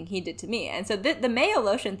is something he did to me. And so the mayo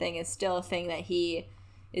lotion thing is still a thing that he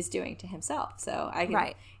is doing to himself. So I can,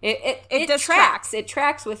 right. It tracks. It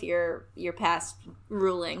tracks with your past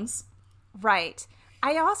rulings. Right.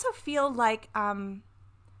 I also feel like a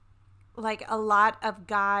lot of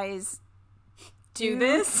guys do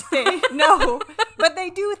this. No, but they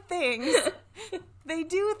do things. They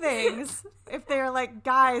do things if they're, like,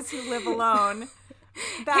 guys who live alone.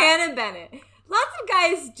 Hannah Bennett. Lots of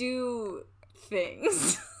guys do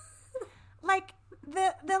things. Like,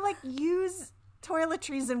 they'll, like, use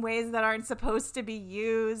toiletries in ways that aren't supposed to be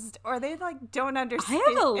used, or they, like, don't understand. I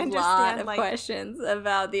have a lot of questions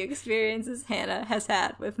about the experiences Hannah has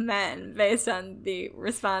had with men based on the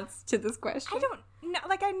response to this question. I don't know.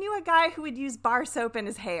 Like, I knew a guy who would use bar soap in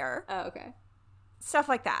his hair. Oh, okay. Stuff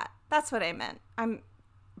like that. That's what I meant.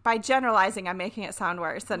 By generalizing, I'm making it sound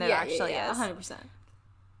worse than it actually is. 100%.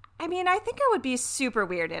 I mean, I think I would be super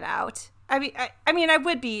weirded out. I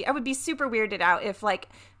would be super weirded out if, like,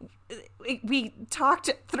 we talked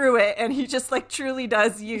through it and he just, like, truly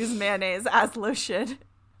does use mayonnaise as lotion.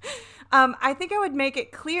 I think I would make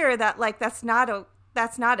it clear that, like, that's not a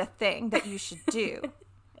thing that you should do.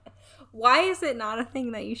 Why is it not a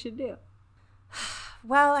thing that you should do?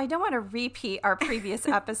 Well, I don't want to repeat our previous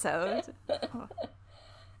episode. But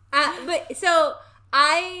so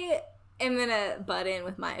I am gonna butt in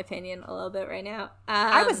with my opinion a little bit right now.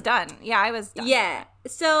 I was done. Yeah, I was done. Yeah.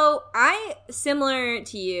 So similar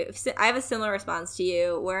to you, I have a similar response to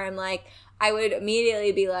you where I'm like, I would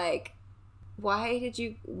immediately be like, why did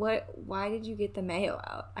you get the mayo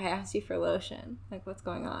out? I asked you for lotion. Like, what's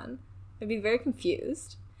going on? I'd be very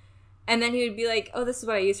confused. And then he would be like, oh, this is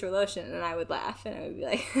what I use for lotion. And I would laugh. And I would be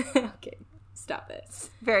like, okay, stop it. It's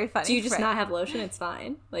very funny. Do you just not have lotion? It's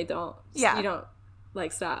fine. Like, don't. Yeah. You don't,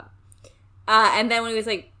 like, stop. And then when he was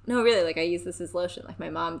like, no, really, like, I use this as lotion. Like, my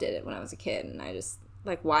mom did it when I was a kid. And I just,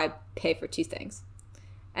 like, why pay for two things?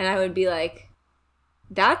 And I would be like,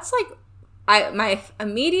 that's, like, my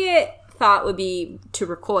immediate thought would be to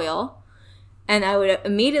recoil. And I would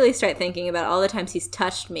immediately start thinking about all the times he's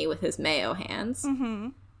touched me with his mayo hands. Mm-hmm.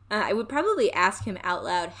 I would probably ask him out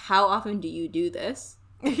loud, how often do you do this?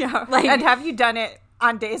 Yeah. Like, and have you done it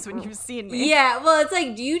on days when you've seen me? Yeah. Well, it's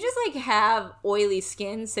like, do you just, like, have oily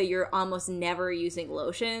skin so you're almost never using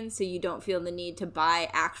lotion so you don't feel the need to buy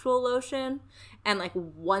actual lotion? And, like,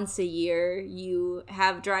 once a year you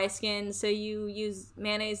have dry skin so you use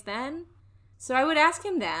mayonnaise then? So I would ask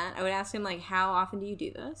him that. I would ask him, like, how often do you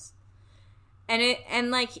do this?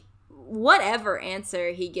 And like, whatever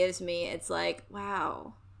answer he gives me, it's like,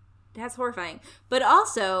 wow. That's horrifying. But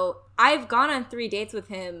also, I've gone on 3 dates with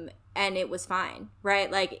him and it was fine, right?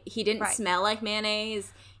 Like, he didn't smell like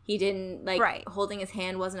mayonnaise. He didn't, like, holding his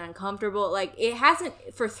hand wasn't uncomfortable. Like, it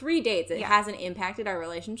hasn't, for 3 dates, it hasn't impacted our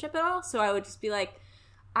relationship at all. So I would just be like,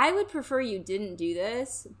 I would prefer you didn't do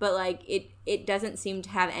this, but, like, it doesn't seem to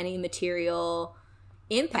have any material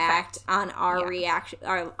impact on our reaction,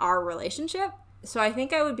 our relationship. So I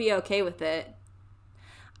think I would be okay with it.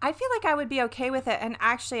 I feel like I would be okay with it. And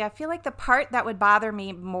actually, I feel like the part that would bother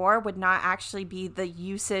me more would not actually be the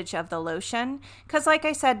usage of the lotion. Because like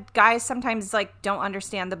I said, guys sometimes, like, don't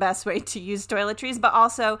understand the best way to use toiletries. But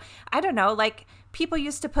also, I don't know, like, people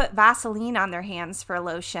used to put Vaseline on their hands for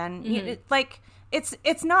lotion. Mm-hmm. Like,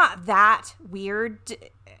 it's not that weird,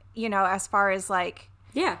 you know, as far as, like...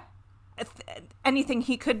 Yeah. anything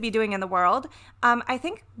he could be doing in the world. I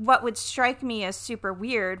think what would strike me as super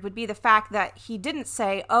weird would be the fact that he didn't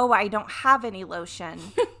say, oh, I don't have any lotion.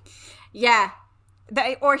 Yeah.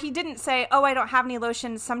 Or he didn't say, oh, I don't have any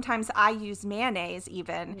lotion. Sometimes I use mayonnaise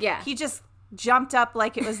even. Yeah. He just jumped up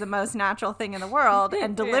like it was the most natural thing in the world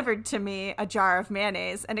and delivered to me a jar of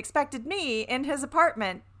mayonnaise and expected me in his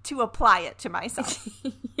apartment to apply it to myself.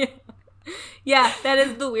 Yeah. Yeah, that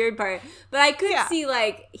is the weird part. But I could see,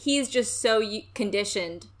 like, he's just so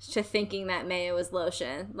conditioned to thinking that mayo is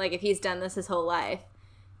lotion. Like, if he's done this his whole life,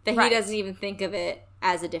 that he doesn't even think of it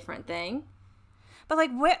as a different thing. But,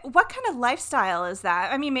 like, what kind of lifestyle is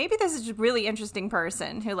that? I mean, maybe this is a really interesting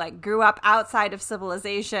person who, like, grew up outside of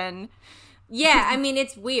civilization. Yeah, I mean,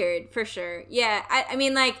 it's weird, for sure. Yeah, I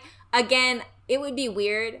mean, like, again, it would be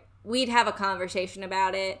weird. We'd have a conversation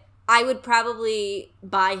about it. I would probably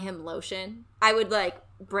buy him lotion. I would, like,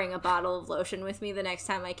 bring a bottle of lotion with me the next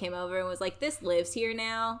time I came over and was like, this lives here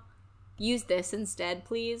now. Use this instead,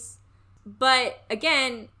 please. But,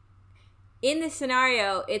 again, in this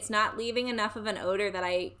scenario, it's not leaving enough of an odor that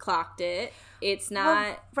I clocked it. It's not...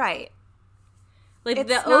 Well, right. Like, it's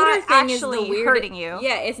the odor thing is the weird... hurting you.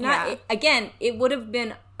 Yeah, it's not... Yeah. It would have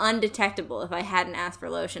been undetectable if I hadn't asked for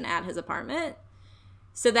lotion at his apartment.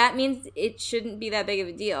 So that means it shouldn't be that big of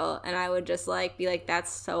a deal. And I would just, like, be like,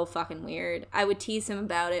 that's so fucking weird. I would tease him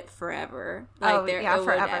about it forever. Like,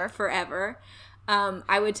 forever. Forever.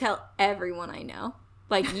 I would tell everyone I know.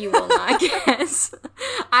 Like, you will not guess.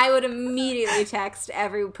 I would immediately text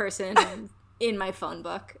every person in my phone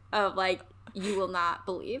book of, like, you will not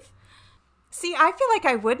believe. See, I feel like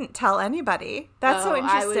I wouldn't tell anybody. That's so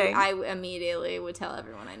interesting. I immediately would tell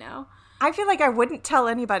everyone I know. I feel like I wouldn't tell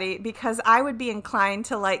anybody because I would be inclined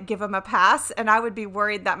to, like, give him a pass, and I would be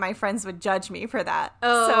worried that my friends would judge me for that.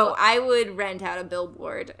 Oh, so I would rent out a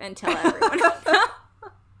billboard and tell everyone.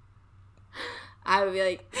 I would be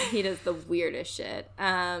like, he does the weirdest shit.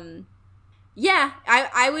 Yeah,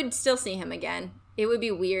 I would still see him again. It would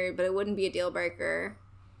be weird, but it wouldn't be a deal breaker.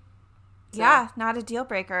 So. Yeah, not a deal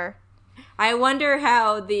breaker. I wonder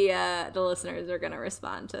how the listeners are going to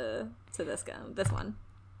respond to this one.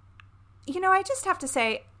 You know, I just have to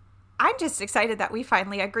say, I'm just excited that we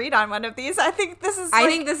finally agreed on one of these. I think this is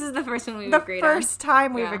the first one we've agreed on. The first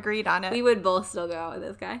time we've agreed on it. We would both still go out with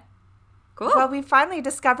this guy. Cool. Well, we finally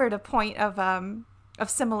discovered a point of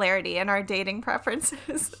similarity in our dating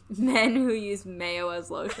preferences. Men who use mayo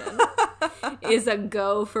as lotion is a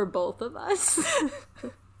go for both of us.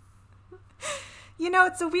 You know,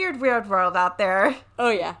 it's a weird world out there.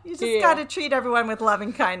 Oh, yeah. You just got to treat everyone with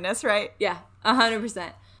loving kindness, right? Yeah,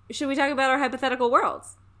 100%. Should we talk about our hypothetical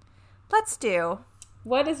worlds? Let's do.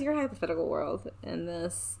 What is your hypothetical world in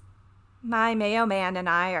this? My mayo man and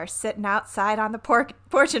I are sitting outside on the porch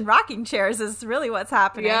in rocking chairs is really what's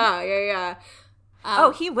happening. Yeah.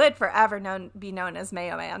 He would forever be known as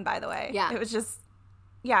Mayo Man, by the way. Yeah. It was just,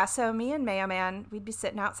 yeah, so me and Mayo Man, we'd be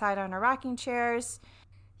sitting outside on our rocking chairs.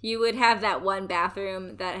 You would have that one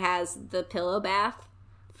bathroom that has the pillow bath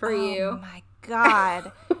for you. Oh, my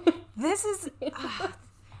God. This is...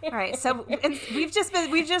 All right, so we've just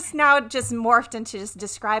morphed into just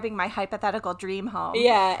describing my hypothetical dream home.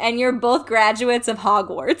 Yeah, and you're both graduates of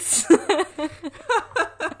Hogwarts.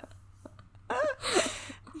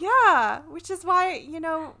 Yeah, which is why, you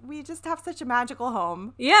know, we just have such a magical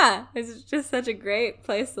home. Yeah, it's just such a great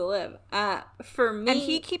place to live. For me... And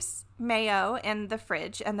he keeps mayo in the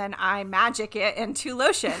fridge, and then I magic it into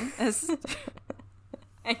lotion.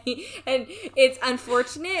 And it's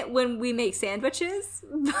unfortunate when we make sandwiches,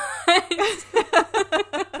 but...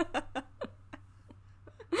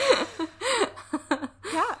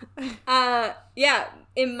 Yeah.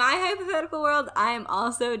 In my hypothetical world, I am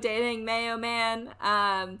also dating Mayo Man,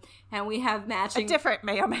 and we have matching... A different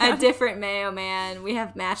Mayo Man. We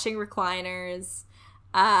have matching recliners,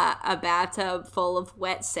 a bathtub full of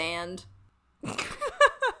wet sand,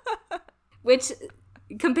 which...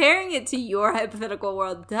 Comparing it to your hypothetical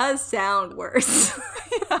world does sound worse.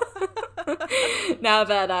 Now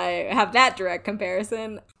that I have that direct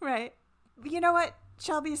comparison. Right. You know what,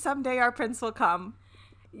 Shelby? Someday our prince will come.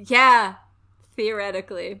 Yeah.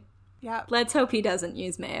 Theoretically. Yeah. Let's hope he doesn't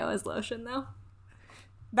use mayo as lotion, though.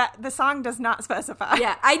 That the song does not specify.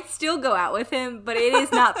 Yeah, I'd still go out with him, but it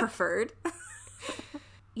is not preferred.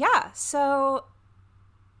 Yeah, so...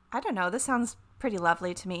 I don't know. This sounds pretty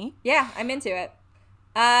lovely to me. Yeah, I'm into it.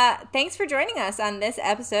 Thanks for joining us on this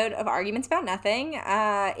episode of Arguments About Nothing.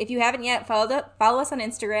 If you haven't yet, follow us on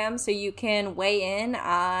Instagram so you can weigh in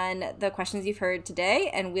on the questions you've heard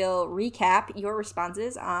today, and we'll recap your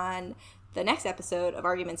responses on the next episode of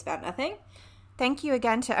Arguments About Nothing. Thank you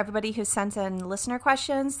again to everybody who sent in listener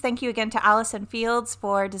questions. Thank you again to Allison Fields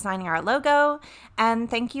for designing our logo. And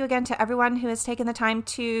thank you again to everyone who has taken the time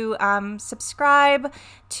to subscribe,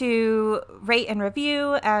 to rate and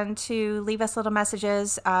review, and to leave us little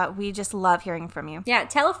messages. We just love hearing from you. Yeah,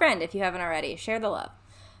 tell a friend if you haven't already. Share the love.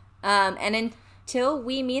 And until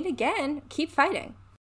we meet again, keep fighting.